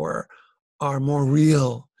power are more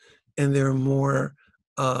real and they're more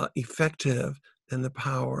effective than the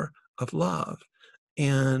power of love.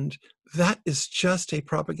 And that is just a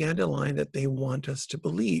propaganda line that they want us to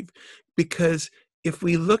believe. Because if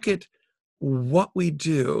we look at what we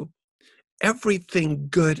do, everything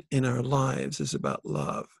good in our lives is about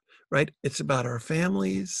love, right? It's about our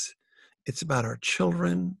families, it's about our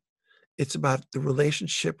children, it's about the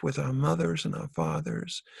relationship with our mothers and our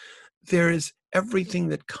fathers. There is everything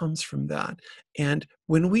that comes from that. And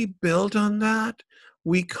when we build on that,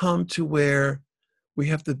 we come to where we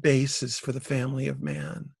have the basis for the family of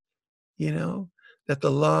man, that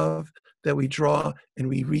the love that we draw and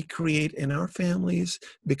we recreate in our families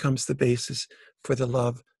becomes the basis for the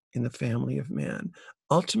love in the family of man.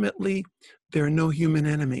 Ultimately, there are no human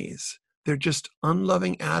enemies. They're just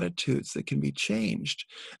unloving attitudes that can be changed.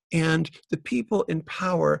 And the people in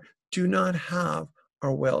power do not have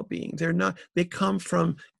our well-being. They come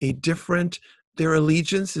from their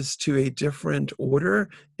allegiance is to a different order.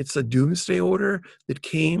 It's a doomsday order that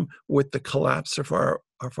came with the collapse of our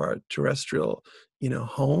terrestrial,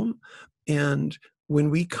 home. And when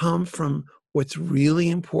we come from what's really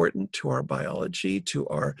important to our biology, to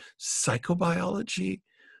our psychobiology,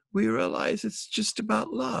 we realize it's just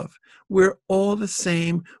about love. We're all the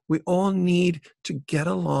same. We all need to get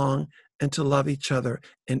along and to love each other.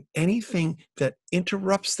 And anything that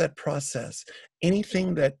interrupts that process,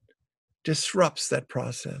 anything that disrupts that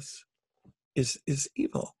process is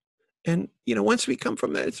evil. And once we come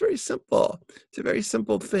from that, it's very simple. It's a very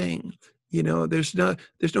simple thing. There's no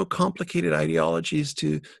complicated ideologies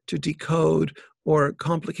to decode or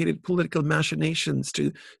complicated political machinations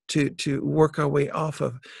to work our way off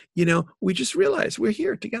of. We just realize we're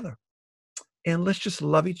here together. And let's just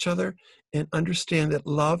love each other and understand that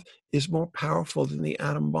love is more powerful than the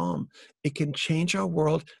atom bomb. It can change our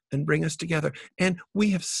world and bring us together. And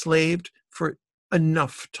we have slaved for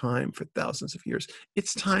enough time, for thousands of years.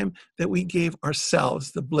 It's time that we gave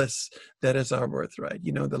ourselves the bliss that is our birthright.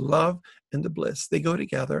 The love and the bliss, they go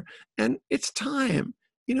together. And it's time.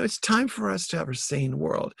 It's time for us to have a sane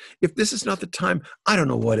world. If this is not the time, I don't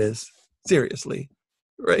know what is. Seriously,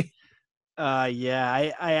 right?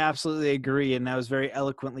 Yeah, I absolutely agree. And that was very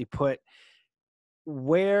eloquently put.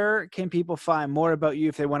 Where can people find more about you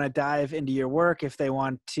if they want to dive into your work, if they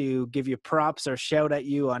want to give you props or shout at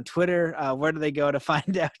you on Twitter? Where do they go to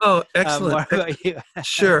find out Oh, excellent. more about you?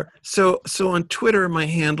 Sure. So on Twitter, my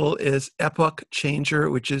handle is Epoch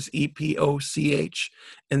Changer, which is EPOCH,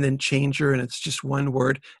 and then Changer, and it's just one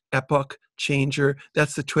word, Epoch Changer.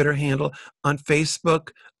 That's the Twitter handle. On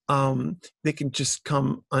Facebook, they can just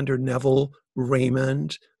come under Neville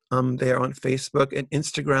Raymond. They are on Facebook and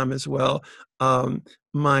Instagram as well.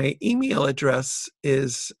 My email address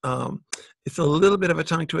is it's a little bit of a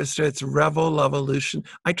tongue twister. It's Revolution.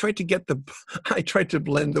 I tried to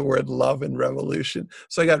blend the word love and revolution,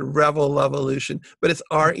 so I got Revolution, but it's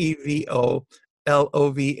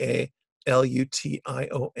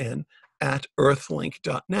REVOLOVALUTION at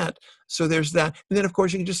earthlink.net. So there's that. And then, of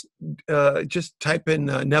course, you can just type in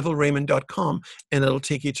NevilleRaymond.com, and it'll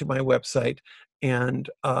take you to my website. And,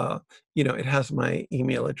 it has my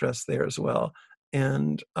email address there as well.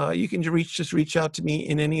 And you can just reach out to me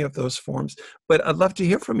in any of those forms. But I'd love to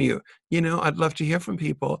hear from you. I'd love to hear from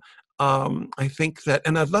people. I think that,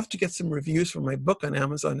 and I'd love to get some reviews for my book on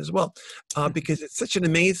Amazon as well, because it's such an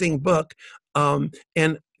amazing book. And,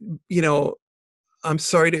 I'm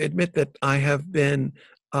sorry to admit that I have been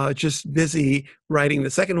just busy writing the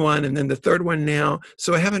second one and then the third one now.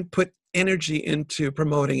 So I haven't put energy into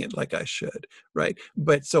promoting it like I should, right?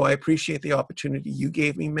 But so I appreciate the opportunity you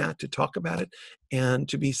gave me, Matt, to talk about it and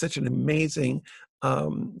to be such an amazing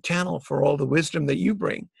channel for all the wisdom that you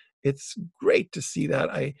bring. It's great to see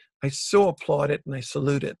that. I so applaud it and I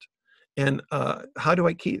salute it. And how do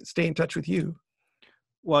I stay in touch with you?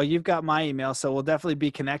 Well, you've got my email, so we'll definitely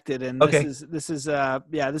be connected. And Okay.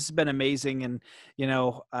 yeah, this has been amazing. And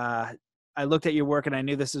I looked at your work and I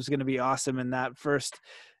knew this was going to be awesome. And that first,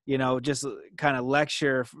 just kind of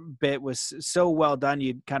lecture bit was so well done.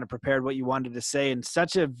 You kind of prepared what you wanted to say, and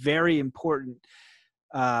such a very important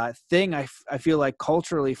thing. I feel like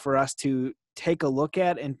culturally for us to take a look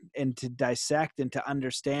at and to dissect and to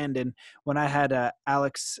understand. And when I had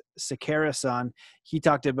Alex Sakaris on, he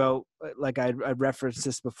talked about, like I referenced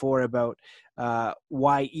this before, about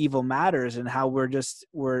why evil matters and how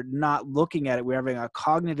we're not looking at it. We're having a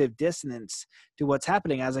cognitive dissonance to what's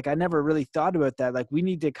happening. I was like, I never really thought about that. Like, we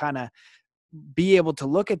need to kind of be able to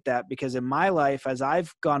look at that, because in my life, as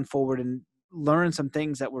I've gone forward and learned some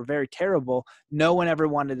things that were very terrible, no one ever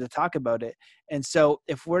wanted to talk about it. And so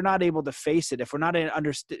if we're not able to face it, if we're not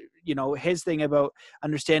understand, his thing about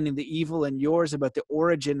understanding the evil and yours about the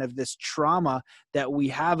origin of this trauma that we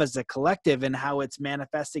have as a collective and how it's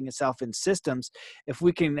manifesting itself in systems, if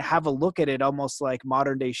we can have a look at it almost like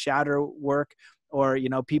modern day shadow work, or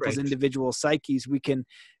people's Right. individual psyches, we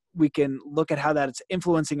can look at how that it's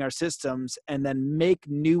influencing our systems and then make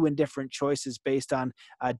new and different choices based on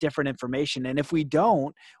different information. And if we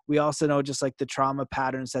don't, we also know, just like the trauma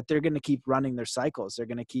patterns, that they're going to keep running their cycles. They're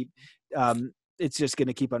going to keep, it's just going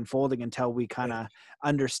to keep unfolding until we kind of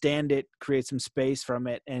understand it, create some space from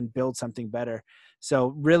it, and build something better. So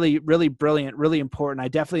really, really brilliant, really important. I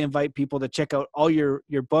definitely invite people to check out all your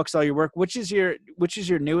books, all your work. Which is your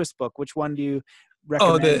newest book? Which one do you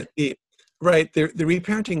Oh, recommend? right. The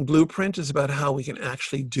reparenting blueprint is about how we can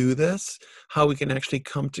actually do this, how we can actually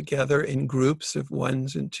come together in groups of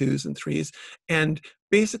ones and twos and threes, and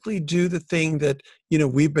basically do the thing that,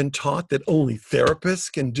 we've been taught that only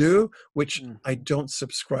therapists can do, which Mm. I don't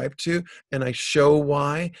subscribe to. And I show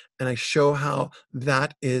why, and I show how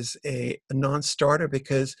that is a non-starter,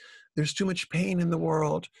 because there's too much pain in the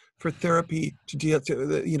world for therapy to deal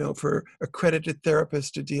to, for accredited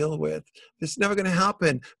therapists to deal with. It's never going to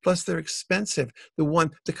happen. Plus, they're expensive.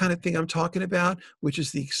 The kind of thing I'm talking about, which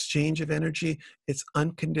is the exchange of energy, it's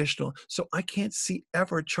unconditional. So I can't see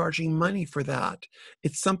ever charging money for that.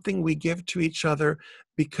 It's something we give to each other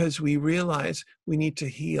because we realize we need to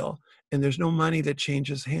heal. And there's no money that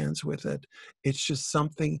changes hands with it. It's just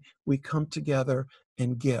something we come together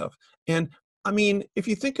and give. And I mean, if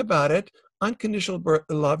you think about it, unconditional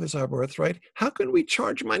love is our birthright. How can we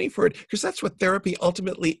charge money for it? Because that's what therapy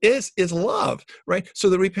ultimately is love, right? So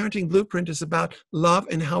the reparenting blueprint is about love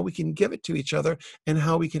and how we can give it to each other, and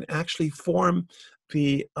how we can actually form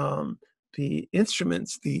the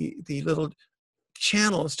instruments, the little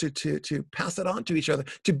channels to pass it on to each other,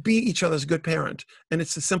 to be each other's good parent. And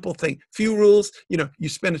it's a simple thing. Few rules. You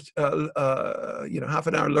spend half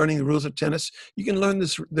an hour learning the rules of tennis. You can learn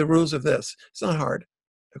the rules of this. It's not hard.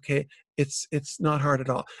 Okay, it's not hard at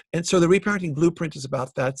all. And so the reparenting blueprint is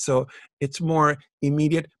about that. So it's more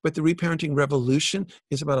immediate, but the reparenting revolution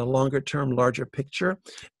is about a longer term, larger picture.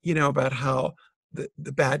 About how the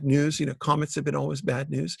bad news, comets have been always bad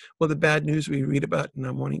news. Well, the bad news we read about in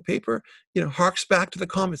our morning paper, harks back to the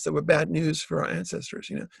comets that were bad news for our ancestors.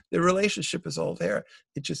 The relationship is all there.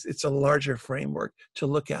 It's a larger framework to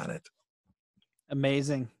look at it.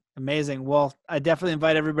 Amazing. Amazing. Well, I definitely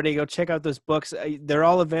invite everybody to go check out those books. They're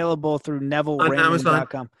all available through On Amazon,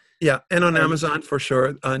 NevilleRaymond.com. yeah, and on Oh, Amazon for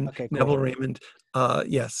sure. On okay, cool. Neville Raymond,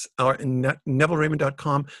 yes, our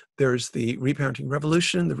NevilleRaymond.com. There's the Reparenting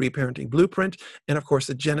Revolution, the Reparenting Blueprint, and of course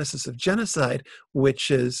the Genesis of Genocide,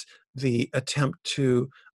 which is the attempt to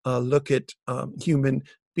look at human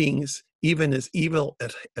beings even as evil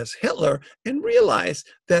as Hitler, and realize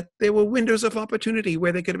that there were windows of opportunity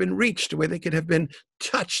where they could have been reached, where they could have been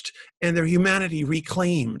touched, and their humanity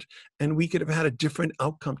reclaimed, and we could have had a different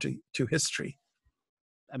outcome to history.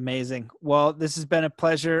 Amazing. Well, this has been a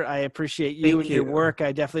pleasure. I appreciate you Thank and your you. work.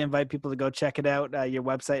 I definitely invite people to go check it out, your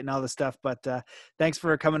website and all the stuff. But thanks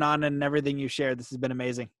for coming on and everything you shared. This has been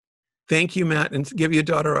amazing. Thank you, Matt, and give your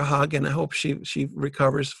daughter a hug, and I hope she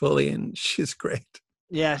recovers fully, and she's great.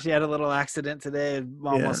 Yeah, she had a little accident today. It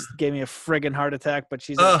Yeah. almost gave me a friggin' heart attack, but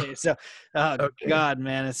she's Oh, okay. So, oh okay. God,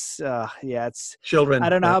 man, it's yeah, it's I Children.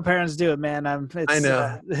 don't know Yeah, how parents do it, man. I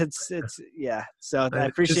know. It's yeah. So I Just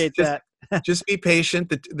appreciate just that. just be patient.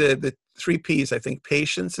 The three P's. I think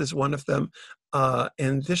patience is one of them,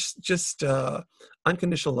 and this just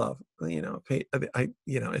unconditional love.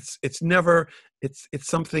 It's never. It's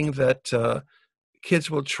something that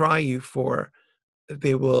kids will try you for.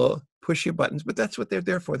 They will push your buttons, but that's what they're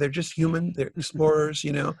there for. They're just human. They're explorers.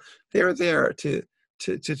 They're there to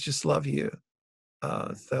just love you.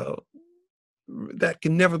 So that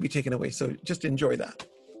can never be taken away. So just enjoy that.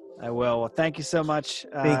 I will. Well, thank you so much.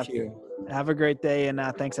 Thank you. Have a great day, and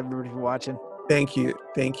thanks everybody for watching. Thank you.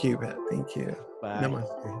 Thank you, Pat. Thank you. Bye.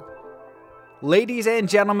 Namaste. Ladies and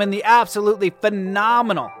gentlemen, the absolutely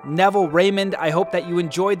phenomenal Neville Raymond. I hope that you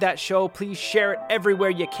enjoyed that show. Please share it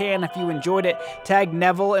everywhere you can. If you enjoyed it, tag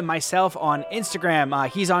Neville and myself on Instagram.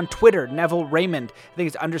 He's on Twitter, Neville Raymond. I think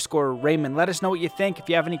it's _Raymond. Let us know what you think. If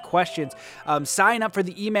you have any questions, sign up for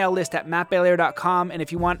the email list at mattbelair.com. And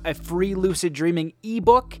if you want a free lucid dreaming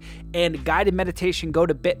ebook and guided meditation, go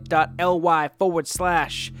to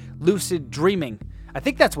bit.ly/lucid dreaming. I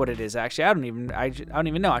think that's what it is, actually. I don't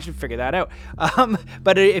even know. I should figure that out.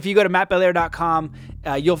 But if you go to mattbelair.com,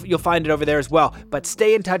 you'll find it over there as well. But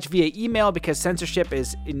stay in touch via email because censorship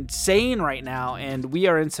is insane right now, and we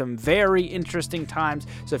are in some very interesting times.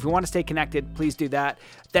 So if you want to stay connected, please do that.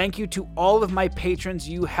 Thank you to all of my patrons.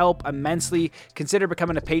 You help immensely. Consider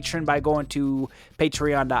becoming a patron by going to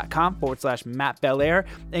patreon.com/MattBelair,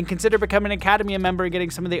 and consider becoming an Academy member and getting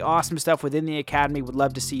some of the awesome stuff within the Academy. Would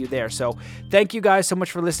love to see you there. So thank you guys so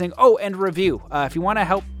much for listening. Oh, and review. If you want to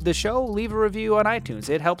help the show, leave a review on iTunes.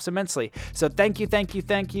 It helps immensely. So thank you.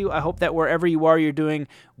 I hope that wherever you are, you're doing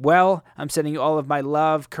well. I'm sending you all of my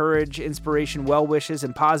love, courage, inspiration, well wishes,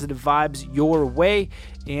 and positive vibes your way.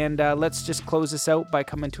 And let's just close this out by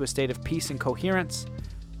coming to a state of peace and coherence.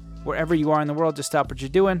 Wherever you are in the world, just stop what you're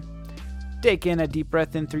doing. Take in a deep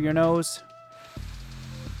breath in through your nose.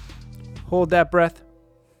 Hold that breath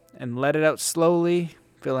and let it out slowly,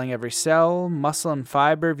 filling every cell, muscle, and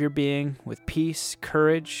fiber of your being with peace,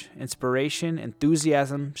 courage, inspiration,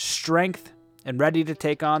 enthusiasm, strength, and ready to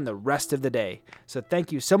take on the rest of the day. So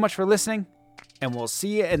thank you so much for listening, and we'll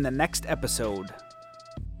see you in the next episode.